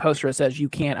description, on the poster, it says you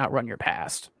can't outrun your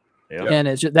past. Yeah. And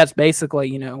that's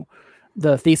basically,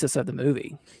 the thesis of the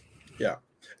movie. Yeah.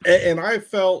 And I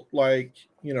felt like,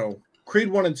 Creed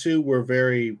 1 and 2 were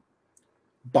very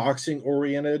boxing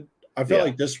oriented. I felt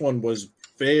like this one was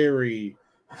very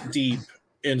deep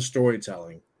in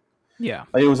storytelling. Yeah.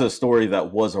 It was a story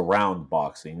that was around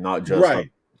boxing, not just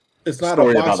it's not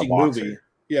a boxing movie.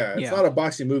 Yeah, it's not a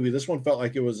boxing movie. This one felt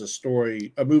like it was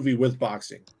a movie with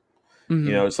boxing.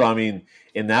 Mm-hmm. So I mean,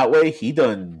 in that way, he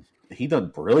done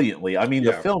brilliantly. I mean,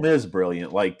 the film is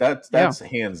brilliant. Like that's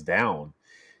hands down,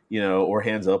 or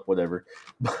hands up, whatever.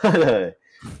 But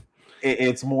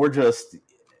it's more just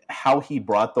how he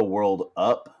brought the world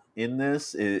up in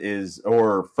this is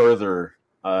or further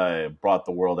brought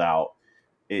the world out.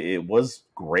 It was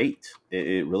great.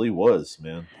 It really was,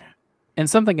 man. And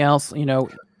something else,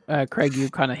 Craig, you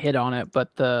kind of hit on it,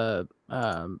 but the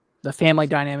family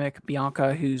dynamic,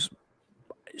 Bianca,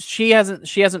 she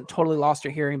hasn't totally lost her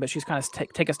hearing, but she's kind of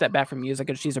take a step back from music,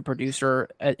 and she's a producer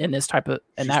in this type of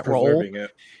that role.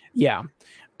 Yeah,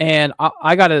 and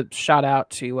I got to shout out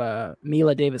to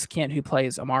Mila Davis Kent, who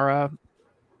plays Amara.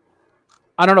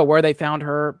 I don't know where they found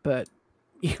her, but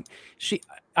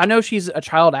I know she's a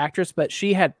child actress, but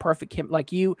she had perfect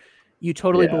like you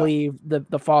totally believe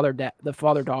the father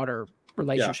daughter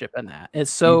relationship in that.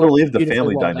 It's so you believe the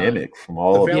family dynamic from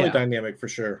all the family dynamic for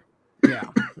sure. Yeah.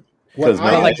 What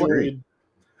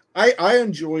I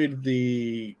enjoyed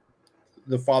the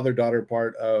father daughter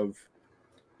part of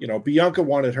Bianca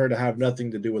wanted her to have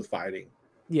nothing to do with fighting.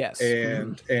 Yes.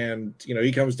 And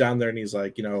he comes down there and he's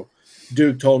like,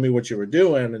 Duke told me what you were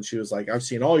doing, and she was like, I've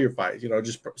seen all your fights,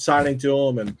 just signing to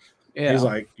him, and he's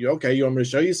like, okay, you want me to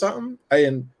show you something?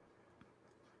 And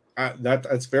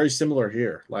that's very similar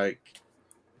here. Like,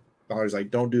 I was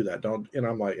like, don't do that, don't. And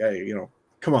I'm like, hey,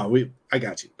 come on, I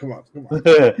got you. Come on.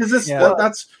 Because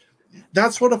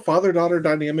that's what a father-daughter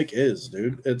dynamic is,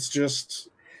 dude. It's just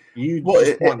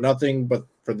want nothing but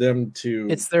for them to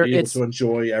be able to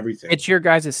enjoy everything. It's your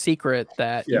guys' secret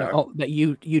that that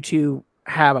you two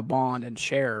have a bond and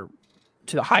share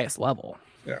to the highest level.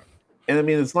 Yeah. And I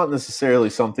mean, it's not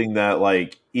necessarily something that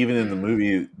like even in the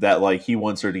movie that like he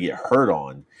wants her to get hurt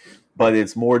on, but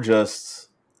it's more just,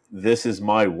 this is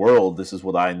my world. This is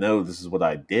what I know. This is what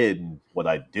I did and what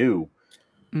I do.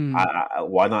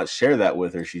 Why not share that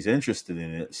with her? She's interested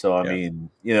in it. So, I mean,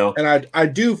 and I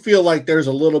do feel like there's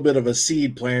a little bit of a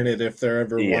seed planted if there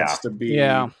ever wants to be.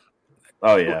 Yeah.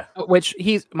 Oh yeah. Which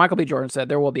Michael B. Jordan said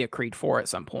there will be a Creed 4 at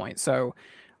some point. So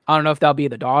I don't know if that'll be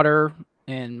the daughter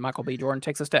and Michael B. Jordan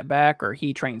takes a step back or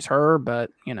he trains her,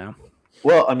 but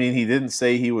Well, I mean, he didn't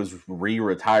say he was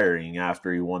retiring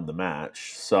after he won the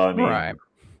match. So I mean,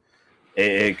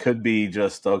 it could be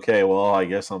just okay. Well, I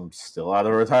guess I'm still out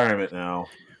of retirement now.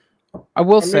 I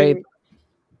will say.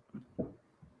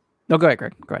 No, go ahead,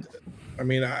 Greg. Go ahead. I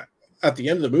mean, at the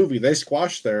end of the movie, they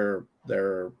squashed their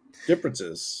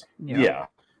differences. Yeah.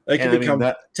 They can become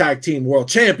tag team world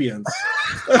champions.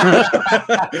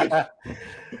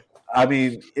 I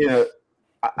mean,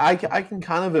 I can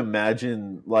kind of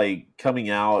imagine like coming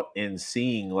out and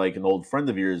seeing like an old friend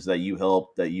of yours that you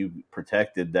helped, that you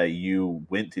protected, that you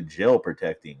went to jail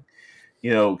protecting,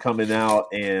 coming out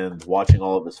and watching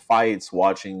all of his fights,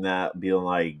 watching that, being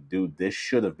like, dude, this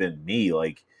should have been me.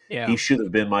 Like, he should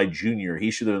have been my junior.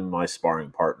 He should have been my sparring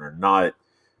partner, not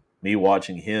me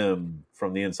watching him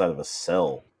from the inside of a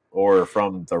cell or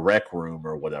from the rec room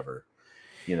or whatever,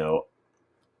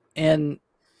 And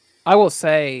I will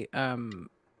say,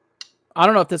 I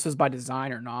don't know if this was by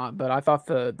design or not, but I thought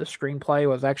the screenplay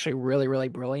was actually really, really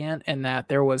brilliant in that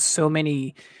there was so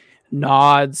many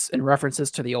nods and references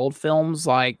to the old films.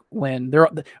 Like when they're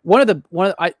I don't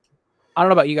know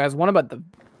about you guys. One of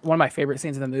my favorite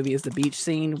scenes in the movie is the beach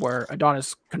scene where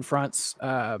Adonis confronts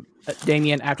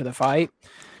Damien after the fight.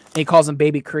 And he calls him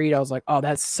Baby Creed. I was like, oh,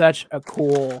 that's such a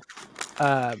cool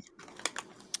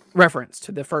reference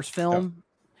to the first film. Yeah.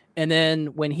 And then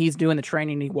when he's doing the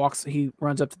training, he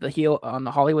runs up to the heel on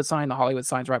the Hollywood sign. The Hollywood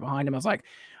sign's right behind him. I was like,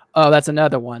 oh, that's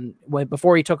another one.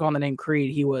 Before he took on the name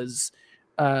Creed, he was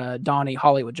Donnie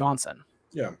Hollywood Johnson.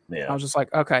 Yeah. I was just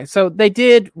like, okay. So they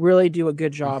did really do a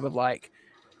good job of like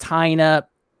tying up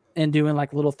and doing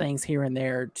like little things here and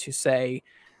there to say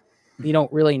you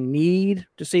don't really need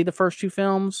to see the first two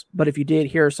films, but if you did,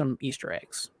 here are some Easter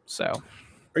eggs. So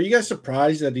are you guys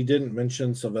surprised that he didn't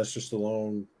mention Sylvester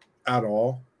Stallone at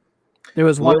all? There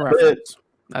was one reference.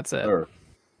 That's it. Sure.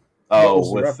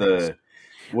 Oh,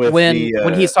 when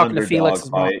he's talking to Felix,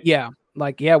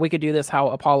 we could do this how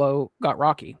Apollo got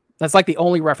Rocky. That's like the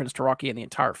only reference to Rocky in the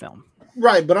entire film.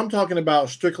 Right, but I'm talking about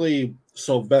strictly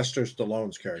Sylvester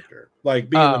Stallone's character,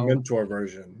 like being the mentor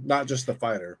version, not just the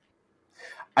fighter.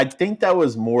 I think that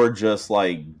was more just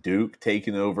like Duke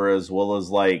taking over, as well as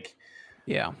like,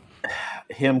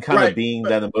 him kind of being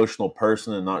that emotional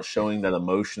person and not showing that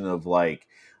emotion of like,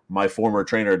 my former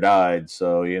trainer died,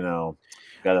 so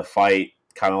got to fight,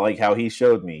 kind of like how he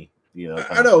showed me.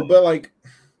 I know, but like,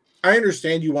 I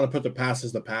understand you want to put the past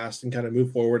as the past and kind of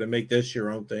move forward and make this your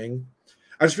own thing.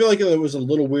 I just feel like it was a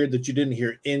little weird that you didn't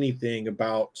hear anything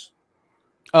about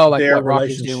their what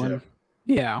Rocky's doing.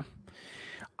 Yeah,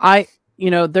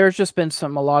 there's just been a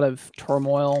lot of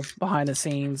turmoil behind the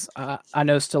scenes. I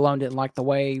know Stallone didn't like the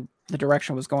way the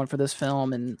direction was going for this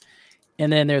film, and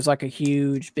then there's like a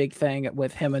huge big thing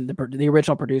with him and the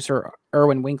original producer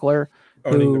Irwin Winkler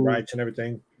owning the rights and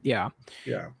everything. Yeah.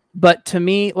 But to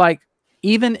me, like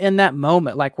even in that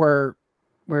moment, like where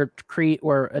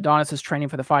Adonis is training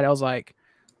for the fight, I was like,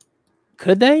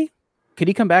 could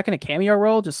he come back in a cameo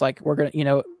role? Just like we're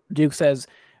gonna, Duke says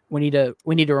we need to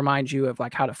remind you of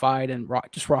like how to fight, and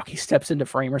Rocky steps into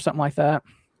frame or something like that.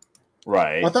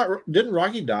 Right. I thought, didn't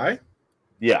Rocky die?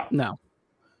 Yeah. No.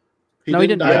 He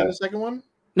didn't die in the second one?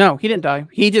 No, he didn't die.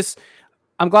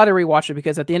 I'm glad I rewatched it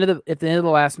because at the end of the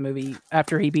last movie,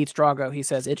 after he beats Drago, he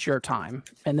says, "It's your time."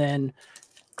 And then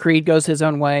Creed goes his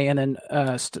own way, and then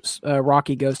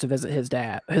Rocky goes to visit his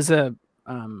dad, his son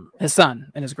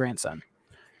and his grandson.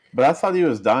 But I thought he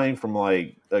was dying from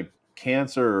like a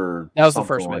cancer or that was the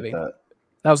first like movie.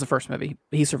 That was the first movie.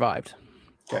 He survived.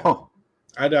 Okay. Huh.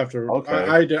 I'd have to. Okay.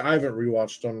 I haven't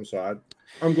rewatched them, so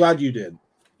I'm glad you did.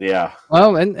 Yeah.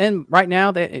 Well, and right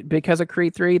now, because of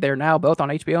Creed 3, they're now both on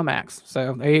HBO Max.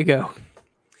 So there you go.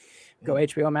 Go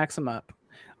HBO Max them up.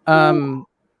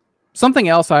 Something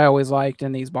else I always liked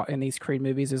in these Creed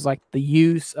movies is like the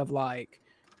use of like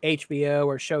HBO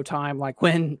or Showtime, like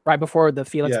when right before the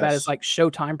Felix bat is like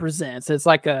Showtime presents. It's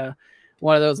like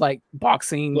one of those like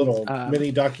boxing little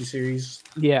mini docuseries.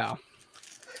 Yeah.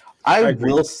 I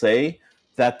will say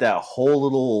that whole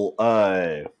little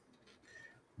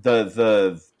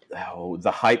the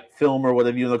hype film or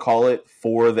whatever you want to call it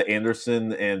for the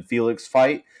Anderson and Felix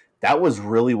fight, that was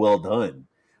really well done.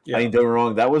 Yeah. I mean, don't get me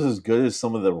wrong, that was as good as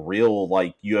some of the real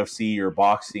like UFC or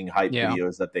boxing hype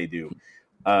videos that they do.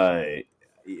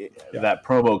 That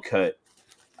promo cut,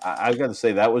 I've got to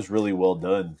say that was really well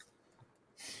done.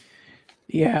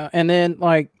 Yeah, and then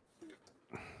like,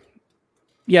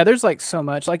 there's like so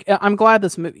much. Like, I'm glad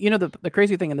this movie. The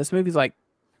crazy thing in this movie is like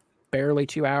barely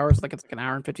 2 hours. Like it's like an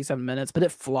hour and 57 minutes, but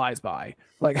it flies by.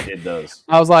 Like it does.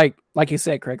 I was like you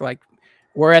said, Craig. Like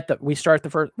we start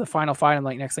the final fight, and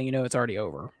like next thing you know, it's already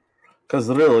over. Because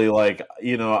literally, like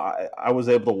I was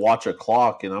able to watch a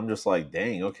clock, and I'm just like,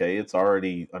 dang, okay, it's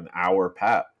already an hour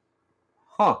pat,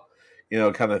 huh?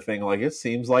 Kind of thing. Like it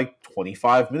seems like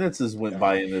 25 minutes has went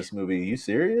by in this movie. Are you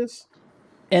serious?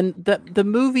 And the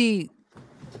movie,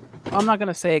 I'm not going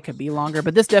to say it could be longer,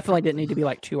 but this definitely didn't need to be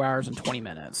like 2 hours and 20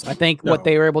 minutes. I think what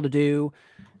they were able to do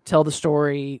tell the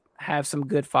story, have some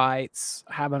good fights,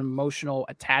 have an emotional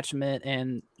attachment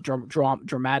and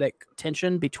dramatic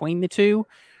tension between the two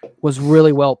was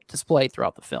really well displayed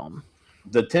throughout the film.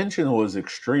 The tension was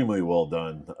extremely well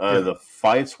done. Yeah. The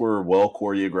fights were well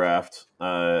choreographed,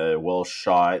 well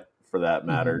shot for that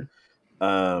matter.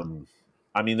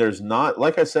 I mean, there's not,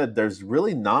 like I said, there's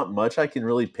really not much I can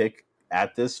really pick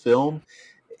at this film.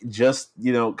 Just,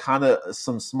 you know, kind of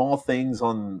some small things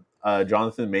on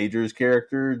Jonathan Majors'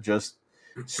 character, just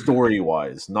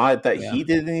story-wise. Not that he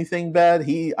did anything bad.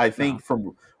 I think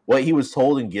from what he was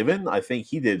told and given, I think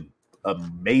he did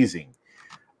amazing.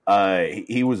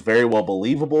 He was very well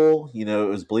believable. You know, it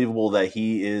was believable that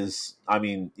he is, I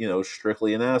mean, you know,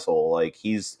 strictly an asshole. Like,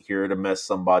 he's here to mess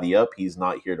somebody up. He's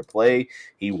not here to play.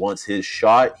 He wants his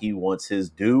shot. He wants his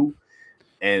due.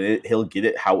 And he'll get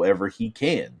it however he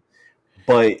can.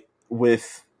 But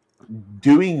with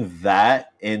doing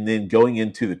that and then going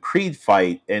into the Creed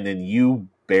fight and then you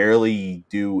barely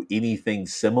do anything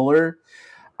similar,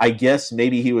 I guess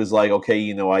maybe he was like, okay,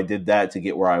 you know, I did that to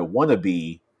get where I want to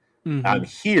be. I'm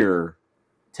here,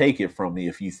 take it from me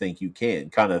if you think you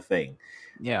can, kind of thing.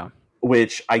 Yeah.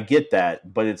 Which I get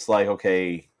that, but it's like,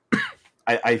 okay,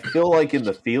 I feel like in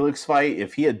the Felix fight,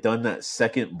 if he had done that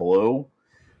second blow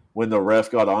when the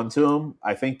ref got onto him,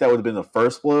 I think that would have been the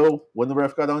first blow when the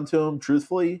ref got onto him,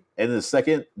 truthfully, and the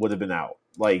second would have been out.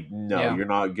 Like, no, you're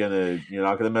not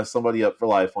gonna mess somebody up for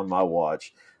life on my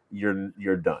watch.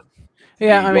 You're done.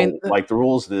 Yeah, I mean, like the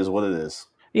rules, it is what it is.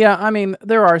 Yeah, I mean,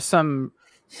 there are some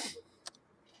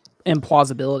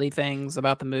implausibility things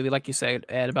about the movie, like you said,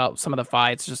 Ed, about some of the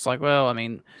fights. Just like, well, I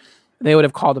mean, they would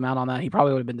have called him out on that. He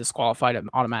probably would have been disqualified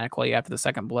automatically after the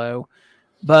second blow.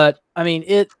 But I mean,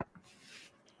 it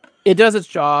does its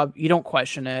job. You don't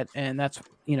question it, and that's,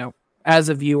 you know, as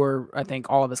a viewer, I think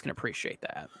all of us can appreciate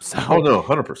that. So, oh no,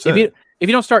 100%.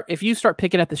 If you start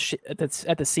picking at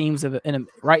the seams of it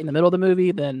right in the middle of the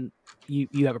movie, then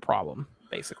you have a problem,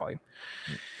 basically.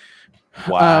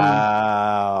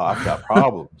 Wow, I've got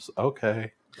problems.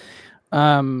 Okay.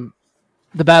 The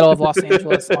Battle of Los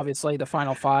Angeles, obviously the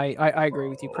final fight. I agree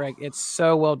with you, Craig. It's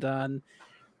so well done.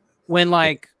 When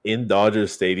like in Dodger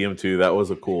Stadium too, that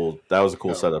was a cool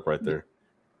setup right there.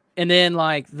 And then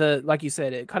like you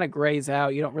said, it kind of grays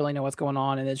out. You don't really know what's going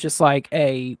on, and it's just like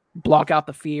a block out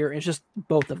the fear. It's just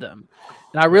both of them.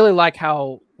 And I really like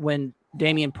how when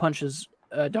Damien punches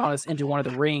Adonis into one of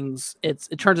the rings, it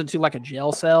turns into like a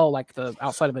jail cell, like the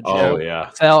outside of a jail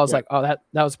cell. I was like, oh, that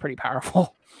was pretty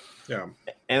powerful. Yeah.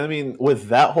 And I mean, with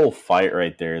that whole fight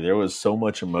right there was so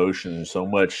much emotion, so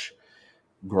much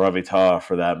gravitas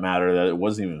for that matter, that it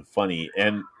wasn't even funny.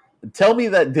 And tell me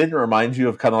that didn't remind you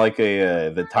of kind of like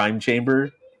the time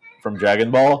chamber from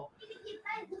Dragon Ball?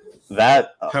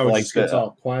 That how it just gets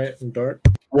all quiet and dark.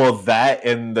 Well, that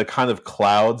and the kind of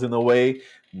clouds in a way.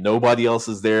 Nobody else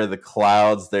is there. The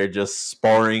clouds, they're just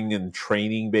sparring and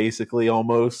training basically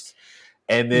almost.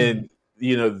 And then,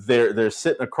 you know, they're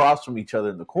sitting across from each other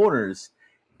in the corners,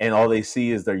 and all they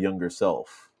see is their younger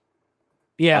self.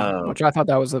 Yeah, which I thought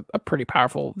that was a pretty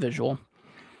powerful visual.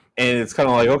 And it's kind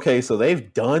of like, okay, so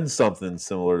they've done something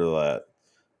similar to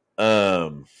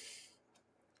that.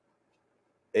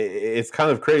 It's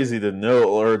kind of crazy to know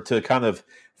or to kind of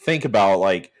think about,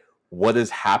 like, what has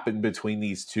happened between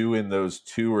these two in those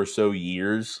 2 or so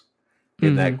years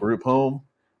in that group home,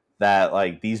 that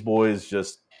like these boys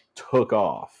just took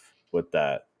off with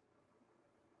that.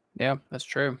 Yeah, that's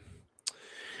true.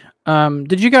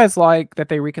 Did you guys like that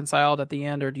they reconciled at the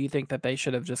end, or do you think that they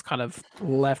should have just kind of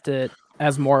left it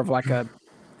as more of like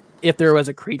if there was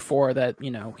a Creed 4 that,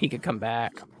 you know, he could come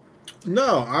back?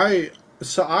 No, I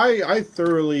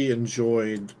thoroughly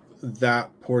enjoyed that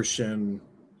portion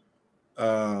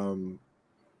of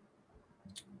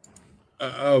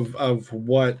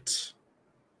what,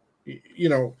 you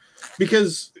know,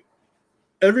 because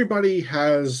everybody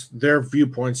has their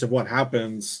viewpoints of what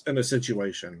happens in a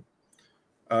situation.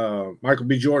 Michael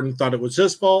B. Jordan thought it was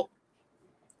his fault,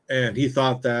 and he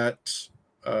thought that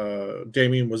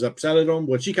Damien was upset at him,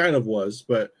 which he kind of was,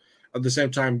 but at the same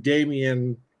time,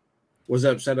 Damien was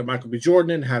upset at Michael B.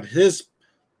 Jordan and had his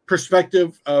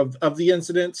perspective of the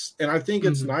incidents. And I think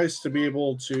it's nice to be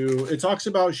able to, it talks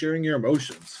about sharing your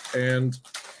emotions, and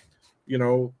you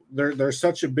know, there's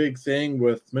such a big thing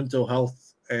with mental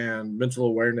health and mental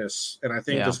awareness, and I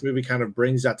think this movie kind of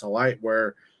brings that to light,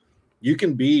 where you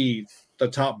can be the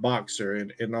top boxer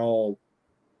in all,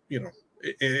 you know,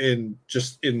 in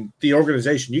the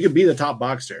organization, you can be the top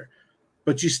boxer,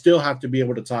 but you still have to be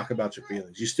able to talk about your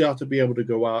feelings. You still have to be able to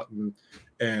go out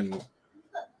and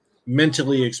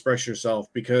mentally express yourself,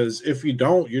 because if you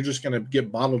don't, you're just going to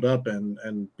get bottled up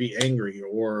and be angry,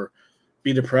 or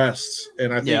be depressed,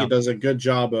 and I think Yeah. it does a good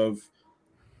job of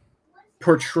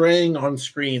portraying on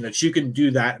screen that you can do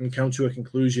that and come to a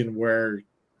conclusion where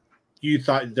you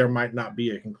thought there might not be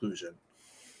a conclusion.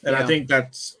 And I Yeah. think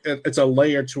it's a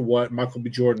layer to what Michael B.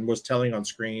 Jordan was telling on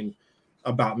screen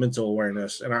about mental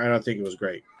awareness, and I think it was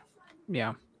great.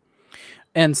 Yeah.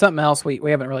 And something else we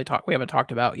haven't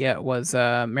talked about yet was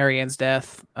Marianne's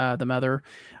death, the mother.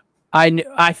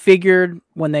 I figured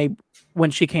when they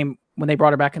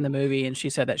brought her back in the movie and she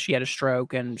said that she had a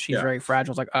stroke and she's Yeah. very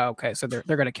fragile. I was like, oh, okay, so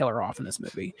they're gonna kill her off in this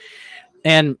movie.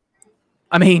 And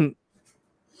I mean,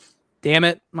 damn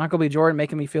it, Michael B. Jordan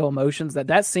making me feel emotions.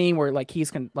 That scene where like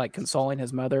he's consoling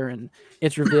his mother and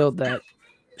it's revealed that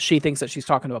she thinks that she's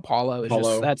talking to Apollo.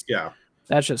 That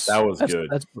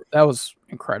was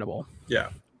incredible. Yeah,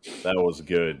 that was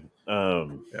good.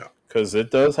 Because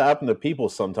it does happen to people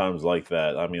sometimes like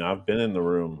that. I mean, I've been in the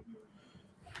room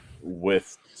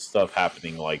with stuff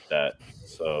happening like that.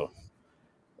 So,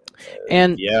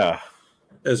 and yeah,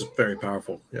 it's very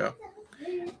powerful. Yeah,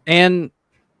 and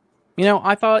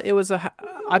I thought it was a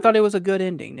good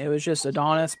ending. It was just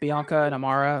Adonis, Bianca, and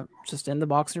Amara just in the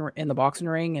boxing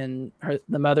ring, and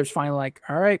the mother's finally like,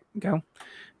 "All right, go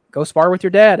spar with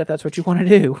your dad if that's what you want to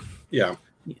do." Yeah,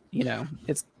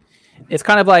 it's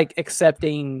kind of like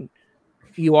accepting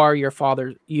you are your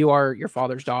father's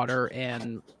daughter,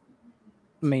 and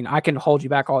I mean, I can hold you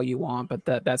back all you want, but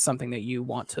that's something that you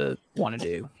want to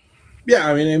do. Yeah,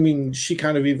 I mean, she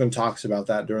kind of even talks about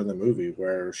that during the movie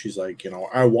where she's like,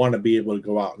 I want to be able to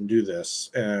go out and do this,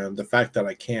 and the fact that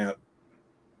I can't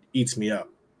eats me up.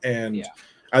 And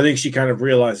I think she kind of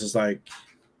realizes like,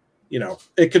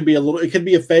 it could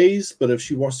be a phase, but if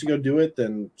she wants to go do it,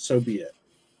 then so be it.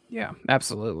 Yeah,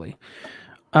 absolutely.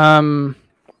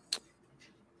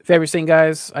 Favorite scene,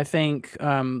 guys. I think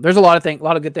there's a lot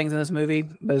of good things in this movie,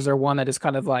 but is there one that is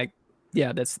kind of like,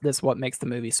 yeah, that's what makes the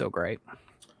movie so great?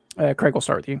 Craig, we'll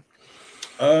start with you.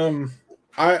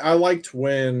 I liked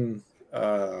when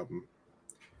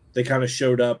they kind of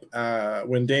showed up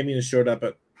when Damien showed up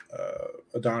at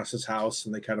Adonis's house,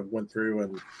 and they kind of went through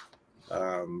and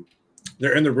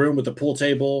they're in the room with the pool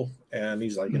table, and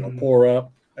he's like, pour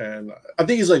up, and I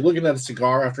think he's like looking at a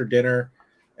cigar after dinner,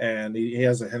 and he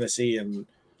has a Hennessy, and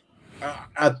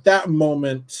at that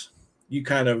moment you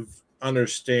kind of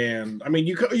understand. I mean,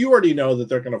 you already know that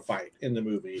they're going to fight in the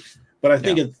movie. But I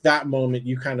think at that moment,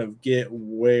 you kind of get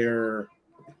where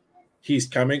he's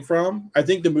coming from. I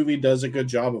think the movie does a good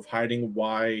job of hiding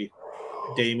why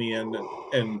Damien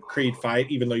and Creed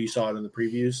fight, even though you saw it in the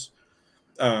previews.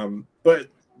 But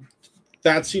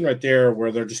that scene right there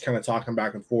where they're just kind of talking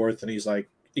back and forth, and he's like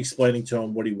explaining to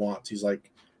him what he wants. He's like,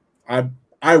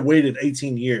 I waited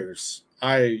 18 years.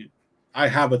 I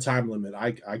have a time limit.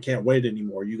 I can't wait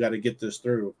anymore. You got to get this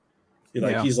through.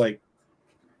 He's like,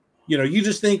 you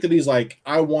just think that he's like,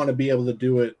 I want to be able to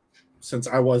do it since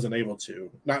I wasn't able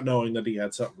to, not knowing that he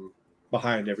had something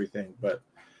behind everything. But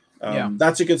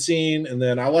that's a good scene. And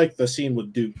then I like the scene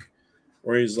with Duke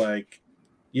where he's like,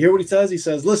 you hear what he says? He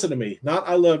says, listen to me, not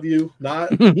I love you,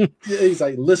 not he's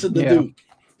like, listen to Duke.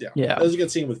 Yeah. That was a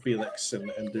good scene with Felix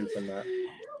and Duke in that.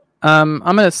 I'm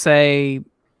going to say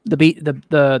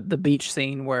the beach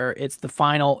scene where it's the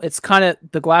final, it's kind of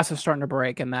the glass is starting to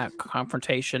break in that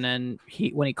confrontation, and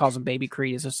when he calls him baby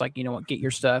Creed, is just like, you know what, get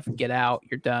your stuff, get out,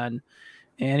 you're done.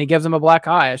 And he gives him a black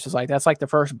eye. It's just like, that's like the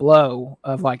first blow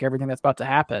of like everything that's about to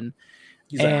happen.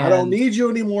 He's like, I don't need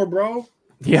you anymore, bro.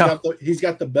 He's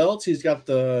got the belts, he's got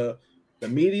the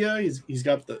media, he's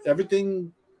got the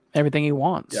everything he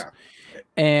wants. Yeah.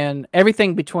 And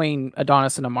everything between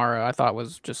Adonis and Amara I thought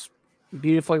was just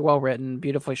beautifully well written,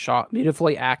 beautifully shot,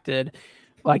 beautifully acted.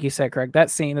 Like you said, Craig, that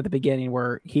scene at the beginning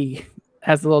where he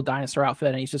has the little dinosaur outfit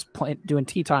and he's just doing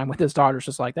tea time with his daughter. It's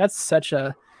just like, that's such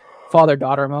a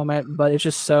father-daughter moment, but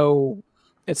it's so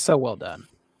well done.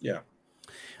 Yeah.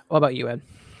 What about you, Ed?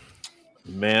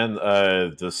 Man,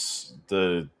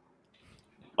 the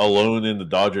alone in the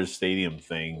Dodgers Stadium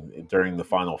thing during the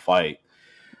final fight.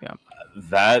 Yeah.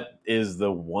 That is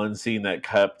the one scene that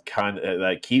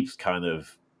keeps kind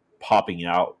of popping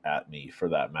out at me, for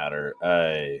that matter.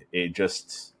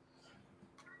 It's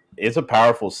a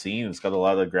powerful scene. It's got a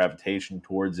lot of gravitation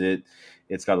towards it.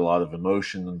 It's got a lot of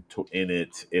emotion in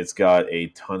it. It's got a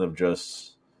ton of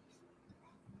just.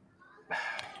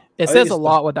 It says a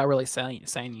lot without really saying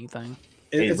anything.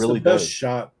 It's really the best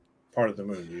shot part of the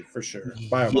movie for sure.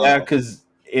 Yeah, because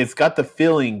it's got the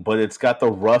feeling, but it's got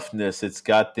the roughness. It's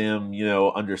got them,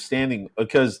 understanding,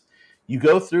 because you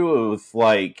go through it with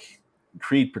like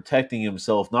Creed protecting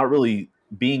himself, not really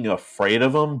being afraid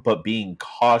of him, but being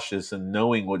cautious and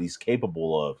knowing what he's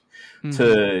capable of. Mhm.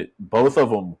 To both of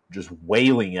them just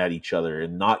wailing at each other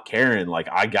and not caring. Like,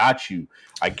 I got you.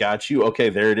 Okay,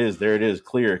 there it is.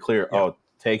 Clear. Yeah. Oh,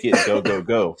 take it.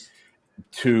 Go.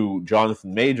 To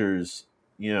Jonathan Majors,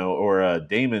 or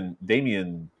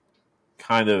Damien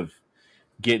kind of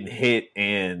getting hit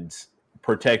and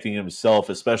protecting himself,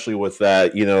 especially with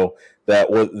that,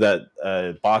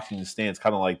 that boxing stance,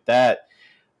 kind of like that.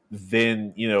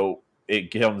 Then,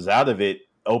 it comes out of it,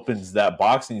 opens that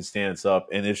boxing stance up,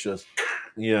 and it's just,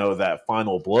 that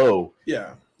final blow.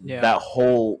 Yeah. That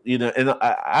whole, and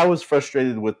I was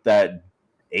frustrated with that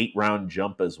 8-round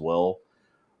jump as well.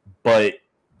 But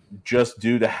just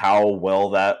due to how well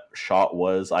that shot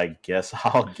was, I guess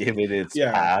I'll give it its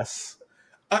pass.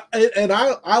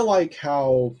 I like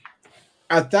how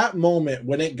at that moment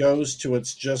when it goes to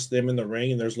it's just them in the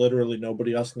ring and there's literally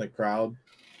nobody else in the crowd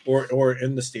or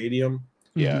in the stadium.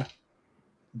 Yeah.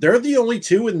 They're the only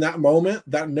two in that moment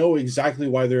that know exactly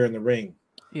why they're in the ring.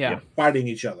 Yeah. Fighting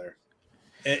each other.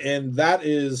 And that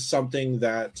is something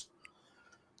that,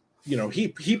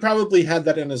 he probably had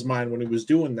that in his mind when he was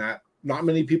doing that. Not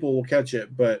many people will catch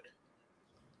it, but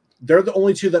they're the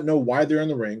only two that know why they're in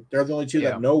the ring. They're the only two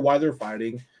that know why they're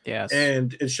fighting. Yes.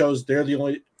 And it shows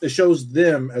it shows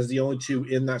them as the only two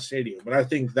in that stadium. But I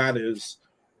think that is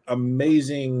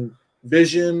amazing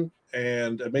vision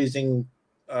and amazing,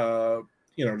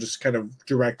 just kind of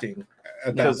directing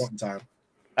at that point in time.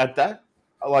 At that,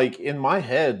 like in my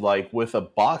head, like with a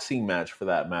boxing match for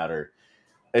that matter,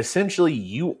 essentially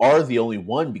you are the only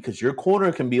one because your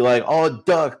corner can be like, oh,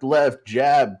 duck, left,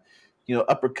 jab,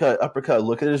 uppercut,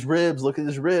 look at his ribs,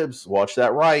 watch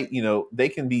that right. They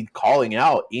can be calling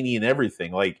out any and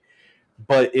everything.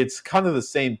 But it's kind of the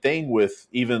same thing with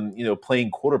even,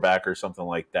 playing quarterback or something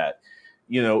like that.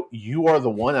 You are the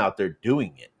one out there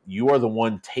doing it. You are the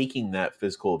one taking that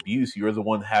physical abuse. You're the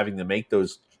one having to make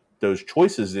those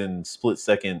choices in split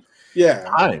second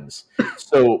times.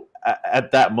 So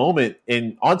at that moment,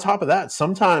 and on top of that,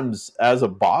 sometimes as a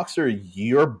boxer,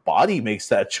 your body makes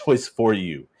that choice for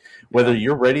you. Whether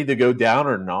you're ready to go down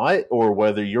or not, or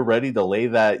whether you're ready to lay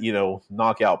that,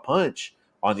 knockout punch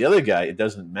on the other guy, it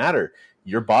doesn't matter.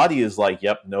 Your body is like,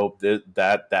 yep, nope,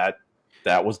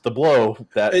 that was the blow.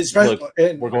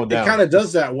 We're going down. It kind of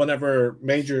does that whenever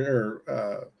Major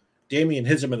or Damien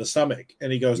hits him in the stomach,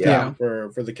 and he goes down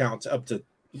for the count up to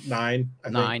 9. I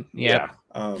think. 9, yeah.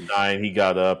 9. He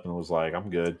got up and was like, "I'm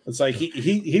good." It's like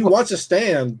he wants to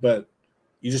stand, but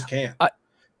you just can't.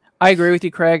 I agree with you,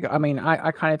 Craig. I mean,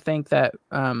 I kind of think that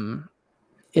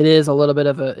it is a little bit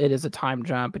of a time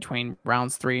jump between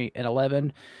rounds 3 and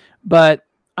 11, but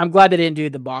I'm glad they didn't do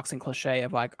the boxing cliche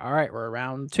of like, all right, we're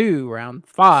round 2, round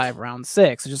 5, round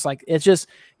 6. It's just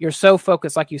you're so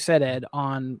focused, like you said, Ed,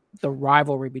 on the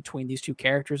rivalry between these two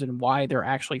characters and why they're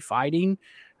actually fighting.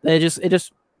 That it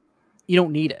just you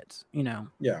don't need it,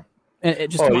 Yeah. And it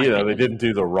just they didn't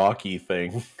do the Rocky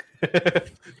thing.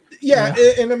 Yeah,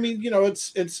 and I mean,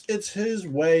 it's his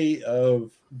way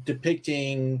of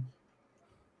depicting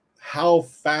how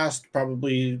fast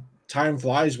probably time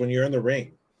flies when you're in the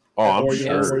ring. Oh, I'm or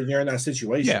sure. You're in that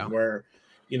situation where,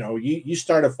 you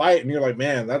start a fight and you're like,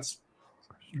 man,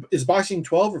 is boxing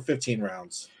 12 or 15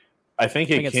 rounds? I think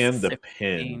it can 15.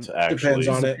 depend, actually. Depends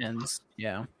on it. Depends.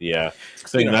 Yeah. Yeah.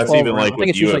 That's even like with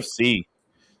UFC.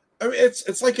 I mean,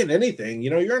 it's like in anything,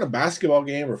 you're in a basketball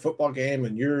game or football game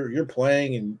and you're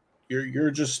playing and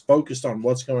you're just focused on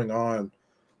what's going on.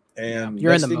 And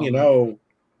you're next in the thing moment. you know,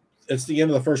 it's the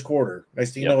end of the first quarter.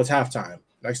 Next thing you know, it's halftime.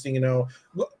 Next thing you know,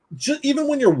 even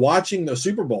when you're watching the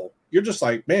Super Bowl, you're just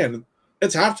like, man,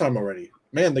 it's halftime already.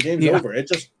 Man, the game's over. It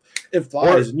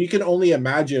flies. And you can only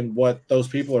imagine what those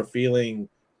people are feeling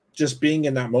just being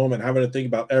in that moment, having to think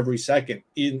about every second.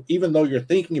 Even though you're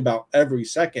thinking about every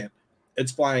second,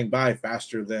 it's flying by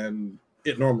faster than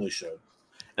it normally should.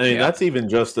 I mean, that's even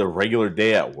just a regular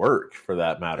day at work, for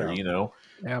that matter.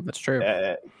 Yeah, that's true.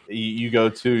 You go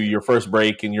to your first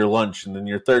break and your lunch, and then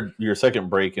your second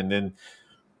break, and then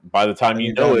by the time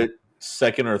you know it,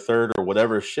 second or third or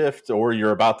whatever shift, or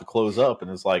you're about to close up,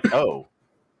 and it's like, oh,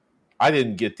 I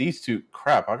didn't get these two.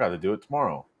 Crap, I got to do it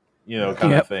tomorrow.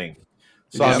 Kind of thing.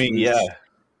 So I mean,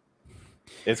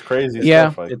 it's crazy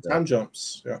stuff like that. Time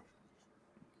jumps. Yeah.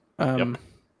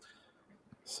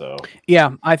 So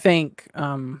I think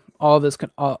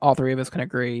all three of us can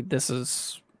agree this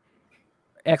is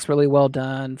expertly well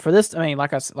done. For this, I mean,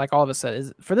 like all of us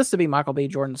said, for this to be Michael B.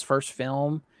 Jordan's first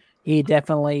film, he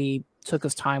definitely took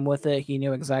his time with it. He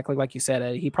knew exactly, like you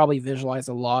said, he probably visualized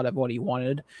a lot of what he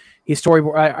wanted. He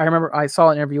storyboard. I remember I saw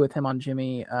an interview with him on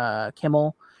Jimmy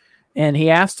Kimmel, and he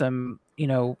asked him,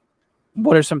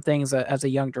 what are some things that, as a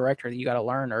young director that you got to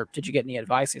learn, or did you get any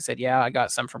advice? He said, yeah, I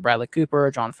got some from Bradley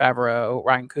Cooper, Jon Favreau,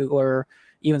 Ryan Coogler,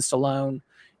 even Stallone.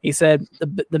 He said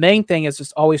the main thing is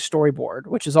just always storyboard,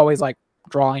 which is always like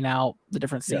drawing out the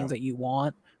different scenes that you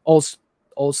want. Old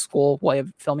school way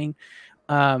of filming.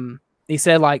 He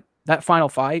said like that final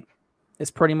fight is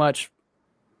pretty much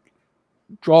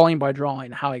drawing by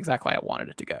drawing how exactly I wanted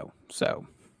it to go. So,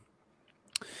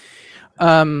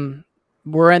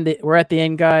 we're at the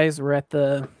end, guys. We're at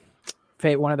the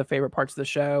one of the favorite parts of the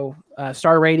show.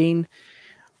 Star rating,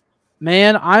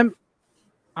 man. I'm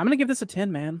gonna give this a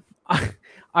 10, man.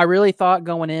 I really thought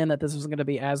going in that this was going to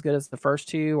be as good as the first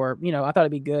two, or I thought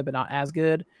it'd be good but not as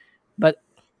good. But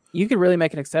you could really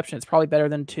make an exception. It's probably better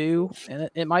than 2, and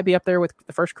it might be up there with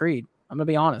the first Creed. I'm gonna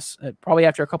be honest. Probably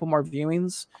after a couple more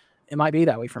viewings, it might be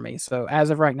that way for me. So as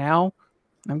of right now,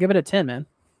 I'm giving it a 10, man.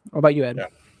 What about you, Ed? Yeah.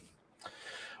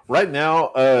 Right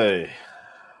now,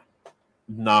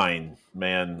 9,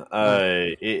 man.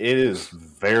 It is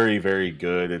very, very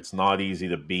good. It's not easy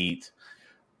to beat.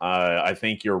 I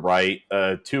think you're right.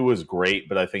 2 is great,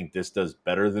 but I think this does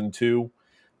better than 2.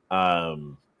 I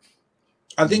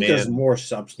think there's more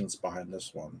substance behind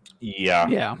this one.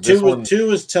 Yeah.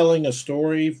 2 is telling a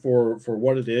story for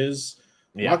what it is.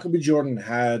 Yeah. Michael B.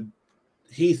 Jordan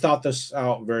he thought this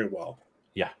out very well.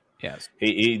 Yeah. Yes.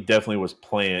 He definitely was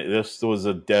planned. This was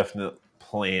a definite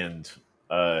planned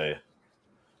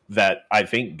that I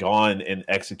think gone and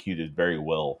executed very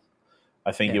well.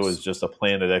 I think it was just a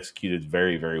plan that executed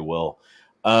very, very well.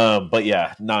 But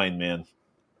yeah, 9, man.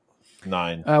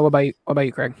 9. What about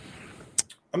you, Craig?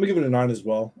 I'm gonna give it a 9 as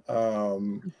well.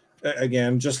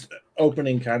 Again, just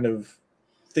opening, kind of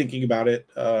thinking about it.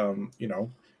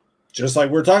 Just like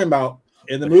we're talking about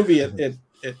in the movie, it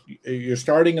you're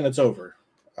starting and it's over.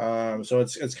 So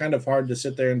it's kind of hard to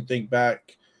sit there and think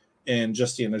back in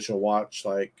just the initial watch,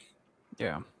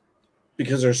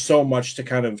 because there's so much to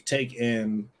kind of take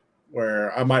in.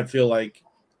 Where I might feel like,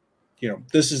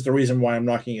 this is the reason why I'm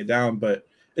knocking it down, but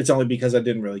it's only because I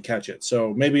didn't really catch it.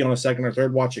 So maybe on a second or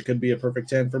third watch, it could be a perfect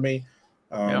 10 for me.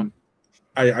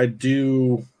 I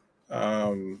do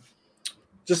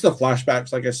just the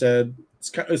flashbacks, like I said,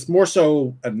 it's more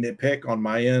so a nitpick on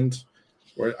my end,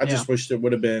 where I just wished it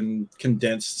would have been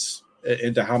condensed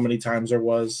into how many times there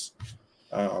was.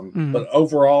 But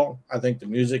overall, I think the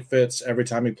music fits. Every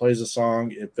time he plays a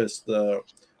song, it fits the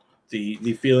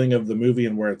feeling of the movie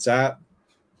and where it's at.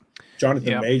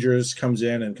 Jonathan Majors comes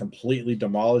in and completely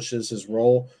demolishes his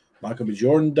role. Michael B.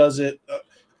 Jordan does it.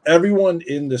 Everyone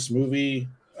in this movie,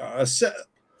 the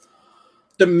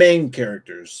main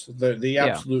characters, the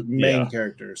absolute main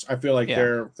characters, I feel like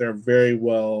they're very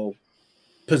well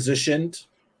positioned,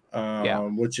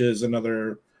 which is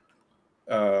another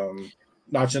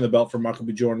notch in the belt for Michael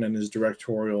B. Jordan in his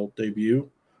directorial debut.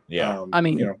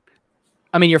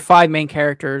 I mean, your 5 main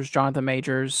characters: Jonathan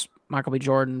Majors, Michael B.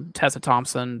 Jordan, Tessa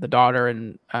Thompson, the daughter,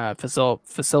 and Fasil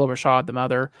Rashad, the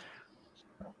mother.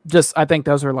 I think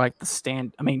those are like the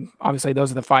stand. I mean, obviously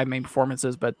those are the 5 main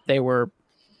performances, but they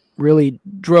really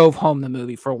drove home the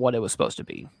movie for what it was supposed to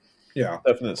be. Yeah,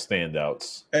 definite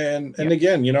standouts. And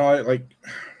again, I like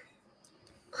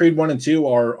Creed 1 and 2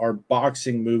 are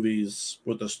boxing movies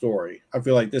with a story. I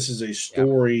feel like this is a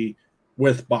story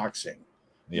with boxing.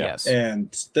 Yes.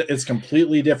 And it's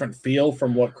completely different feel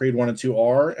from what Creed 1 and 2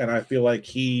 are. And I feel like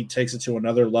he takes it to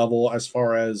another level as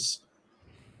far as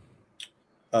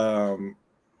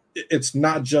it's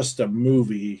not just a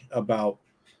movie about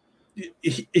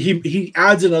he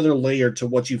adds another layer to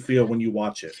what you feel when you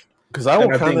watch it. Because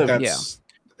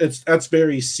that's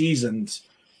very seasoned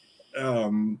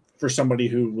for somebody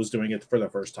who was doing it for the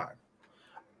first time.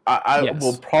 I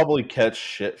will probably catch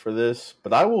shit for this,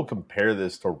 but I will compare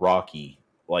this to Rocky.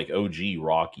 Like OG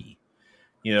Rocky,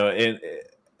 and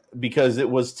because it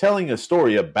was telling a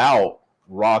story about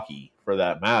Rocky for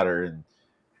that matter, and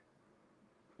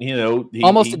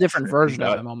almost a different version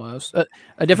of him, almost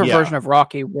a different version of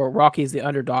Rocky, where Rocky is the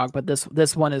underdog, but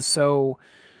this one is so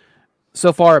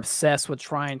far obsessed with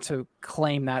trying to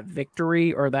claim that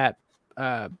victory or that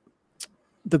the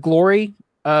glory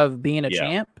of being a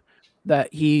champ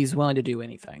that he's willing to do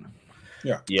anything.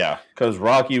 Yeah, because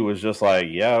Rocky was just like,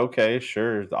 okay,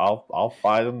 sure, I'll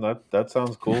fight him. That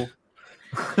sounds cool.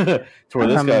 To where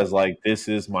this guy's like, this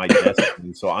is my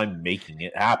destiny, so I'm making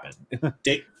it happen.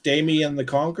 Damien the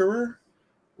Conqueror.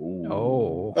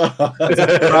 Oh, that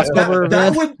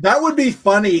would be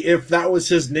funny if that was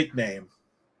his nickname.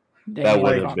 That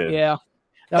would have been. Yeah,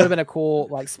 that would have been a cool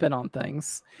spin on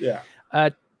things. Yeah.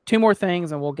 2 more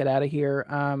things, and we'll get out of here.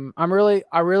 I really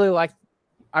like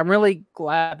I'm really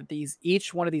glad that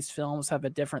each one of these films have a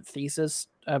different thesis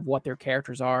of what their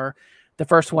characters are. The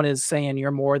first one is saying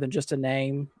you're more than just a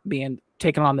name, being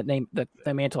taken on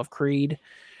the mantle of Creed.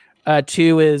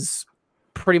 2 is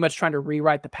pretty much trying to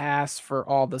rewrite the past for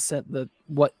all the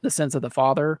sins of the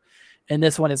father, and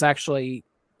this one is actually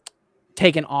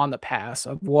taking on the past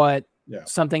of what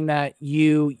something that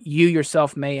you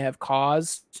yourself may have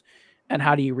caused, and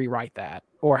how do you rewrite that,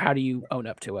 or how do you own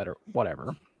up to it, or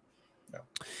whatever.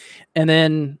 And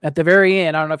then at the very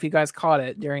end, I don't know if you guys caught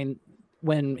it during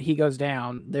when he goes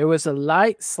down, there was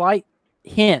a slight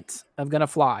hint of "Gonna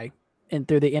Fly" in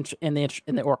through in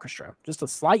the orchestra. Just a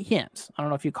slight hint. I don't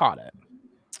know if you caught it.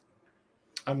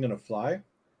 I'm Gonna Fly.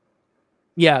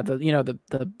 Yeah,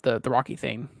 the Rocky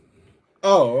theme.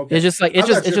 Oh, okay. It's just like no.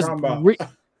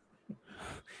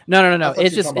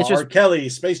 It's just R. Kelly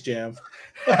Space Jam.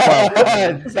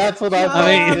 That's what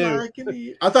I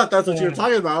mean. I thought that's what you were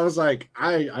talking about. I was like,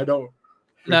 I don't.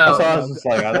 No, I was just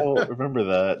like, I don't remember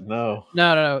that. No.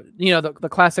 You know, the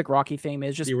classic Rocky theme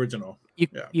is just the original. You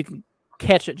can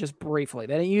catch it just briefly.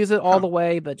 They didn't use it all the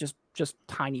way, but just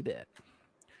tiny bit.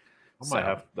 I might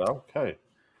have to.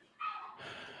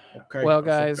 Okay. Well,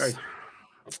 guys,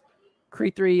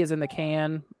 Creed 3 is in the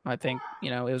can. I think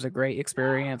it was a great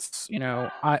experience. Do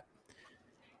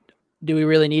we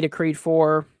really need a Creed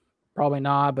 4? Probably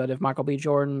not. But if Michael B.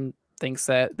 Jordan thinks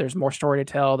that there's more story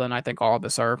to tell, then I think all of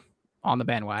us are on the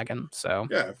bandwagon. So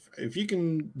yeah, if you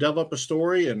can develop a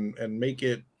story and make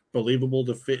it believable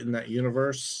to fit in that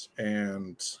universe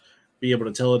and be able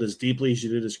to tell it as deeply as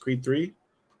you did as Creed 3,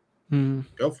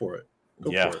 go for it.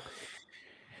 Go for it.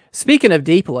 Speaking of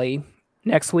deeply,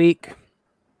 next week,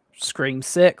 Scream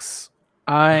 6.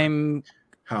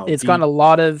 It's gotten a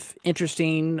lot of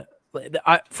interesting.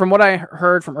 From what I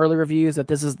heard from early reviews, that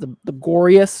this is the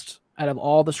goriest out of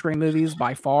all the Scream movies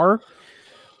by far.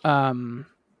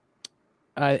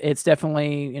 It's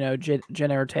definitely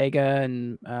Jenna Ortega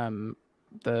and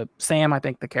the Sam, I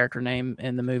think the character name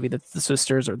in the movie, the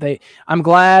sisters are they. I'm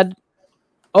glad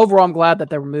that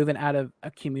they're moving out of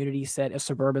a community a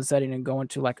suburban setting, and going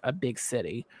to like a big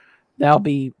city. That'll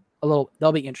be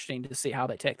interesting to see how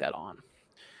they take that on.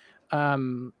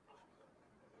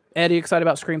 Ed, are you excited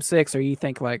about Scream 6, or you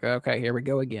think like, okay, here we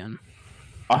go again?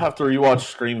 I'll have to rewatch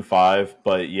Scream 5,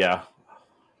 but yeah.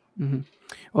 Mm-hmm.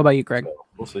 What about you, Craig?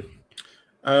 We'll see.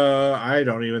 I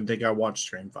don't even think I watched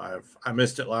Scream 5. I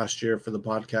missed it last year for the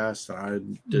podcast, and I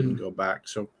didn't go back.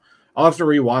 So I'll have to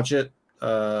rewatch it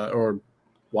or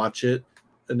watch it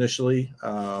initially,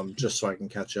 just so I can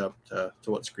catch up to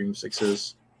what Scream 6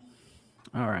 is.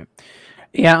 All right.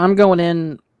 Yeah, I'm going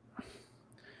in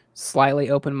slightly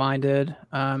open-minded.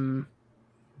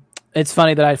 It's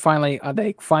funny that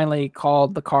they finally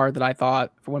called the card that I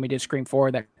thought for when we did Scream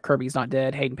 4 that Kirby's not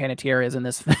dead. Hayden Panettiere is in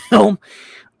this film.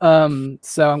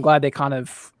 So I'm glad they kind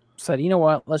of said, you know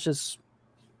what, let's just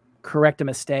correct a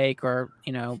mistake, or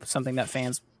something that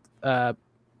fans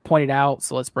pointed out.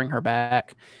 So let's bring her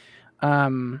back.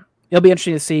 It'll be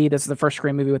interesting to see. This is the first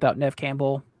Scream movie without Neve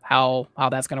Campbell. How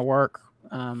that's going to work.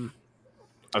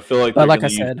 I feel like they're going to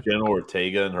use Jenna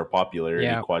Ortega and her popularity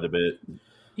quite a bit.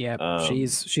 Yeah,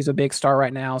 she's a big star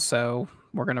right now, so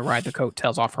we're going to ride the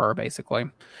coattails off her,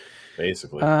 basically.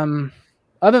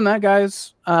 Other than that,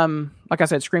 guys, like I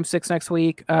said, Scream 6 next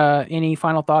week. Any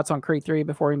final thoughts on Creed 3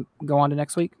 before we go on to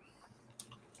next week?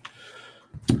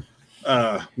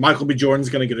 Michael B. Jordan's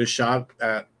going to get a shot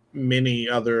at many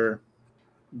other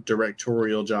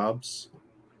directorial jobs.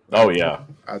 Oh, yeah.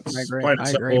 I agree.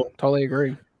 Totally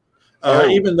agree.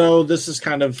 Even though this is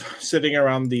kind of sitting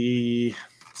around the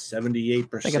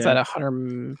 78%. I think it's at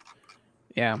 100.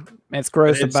 Yeah, it's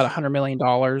grossed about $100 million.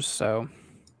 So,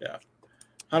 yeah,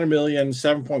 100 million,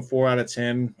 7.4 out of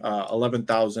 10,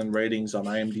 11,000 ratings on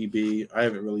IMDb. I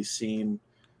haven't really seen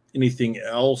anything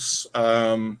else.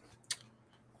 I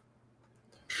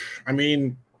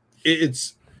mean,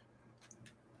 it's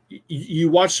you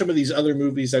watch some of these other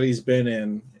movies that he's been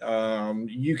in.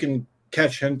 You can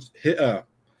catch hints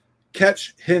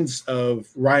of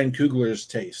Ryan Coogler's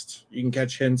taste. You can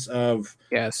catch hints of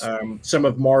some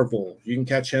of Marvel. You can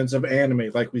catch hints of anime,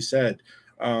 like we said.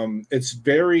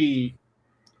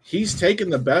 He's taken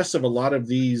the best of a lot of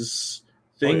these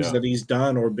things that he's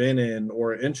done or been in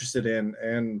or interested in,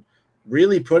 and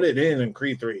really put it in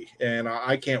Creed 3. And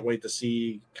I can't wait to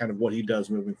see kind of what he does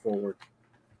moving forward.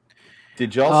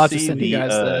 Did y'all see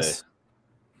the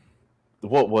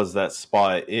what was that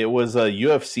spot? It was a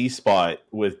UFC spot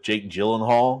with Jake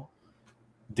Gyllenhaal.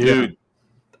 Dude,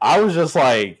 I was just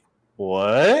like,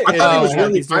 what? I thought he was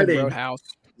really fighting. Roadhouse.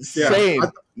 Same.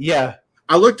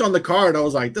 I looked on the card. I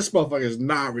was like, this motherfucker is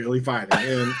not really fighting.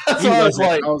 And I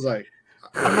was like,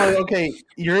 I'm like, okay,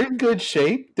 you're in good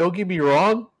shape. Don't get me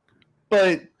wrong,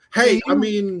 but Hey, you I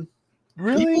mean,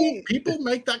 really, people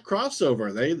make that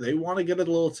crossover. They want to get a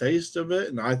little taste of it,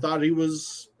 and I thought he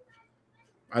was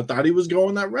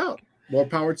going that route. More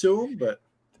power to him, but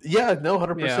yeah, no,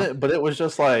 100%. But it was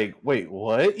just like, wait,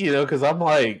 what? Because I'm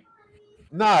like,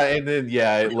 nah, and then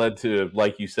it led to,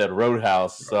 like you said,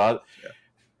 Roadhouse. So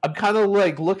I'm kind of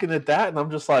like looking at that, and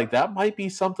I'm just like, that might be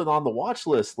something on the watch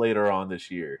list later on this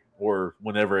year or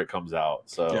whenever it comes out.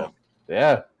 So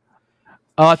yeah.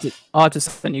 I'll have to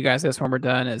send you guys this when we're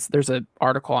done. There's an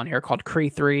article on here called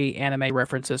Creed 3 anime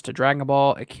references to Dragon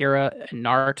Ball, Akira, and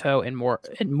Naruto, and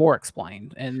more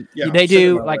explained. And they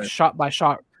do like shot by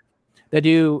shot. They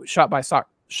do shot by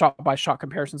shot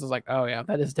comparisons. It's like, oh yeah,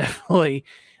 that is definitely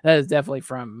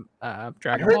from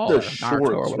Dragon Ball or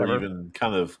Naruto or whatever. Were even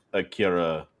kind of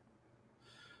Akira.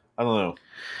 I don't know,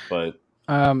 but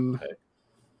okay.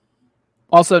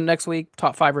 Also, next week,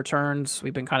 top 5 returns.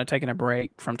 We've been kind of taking a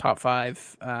break from top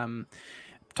 5.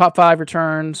 Top 5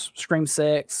 returns, Scream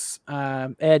 6.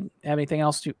 Ed, have anything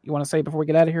else you want to say before we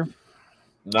get out of here?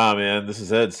 Nah, man. This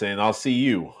is Ed saying I'll see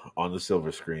you on the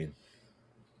silver screen.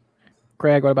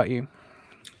 Greg, what about you?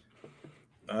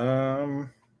 Go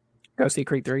see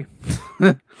Creed 3.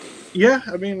 Yeah,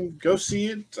 I mean, go see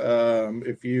it.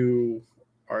 If you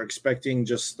are expecting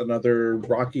just another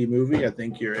Rocky movie, I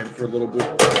think you're in for a little bit.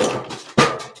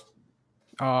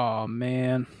 Oh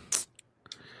man,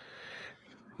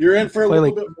 you're in for a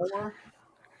little bit more.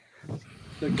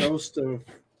 The ghost of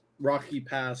Rocky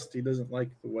passed. He doesn't like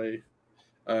the way.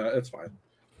 It's fine.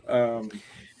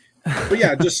 But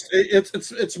yeah, just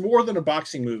it's more than a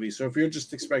boxing movie. So if you're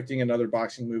just expecting another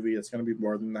boxing movie, it's going to be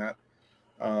more than that.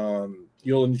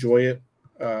 You'll enjoy it.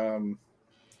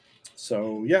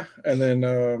 So yeah, and then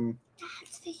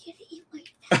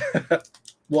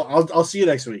well, I'll see you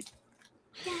next week.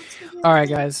 All right,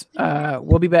 guys.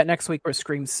 We'll be back next week for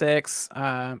Scream 6.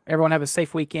 Everyone have a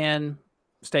safe weekend.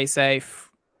 Stay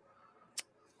safe.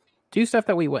 Do stuff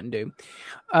that we wouldn't do.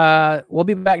 We'll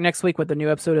be back next week with a new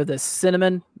episode of the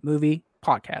Cinnamon Movie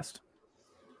Podcast.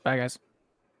 Bye, guys.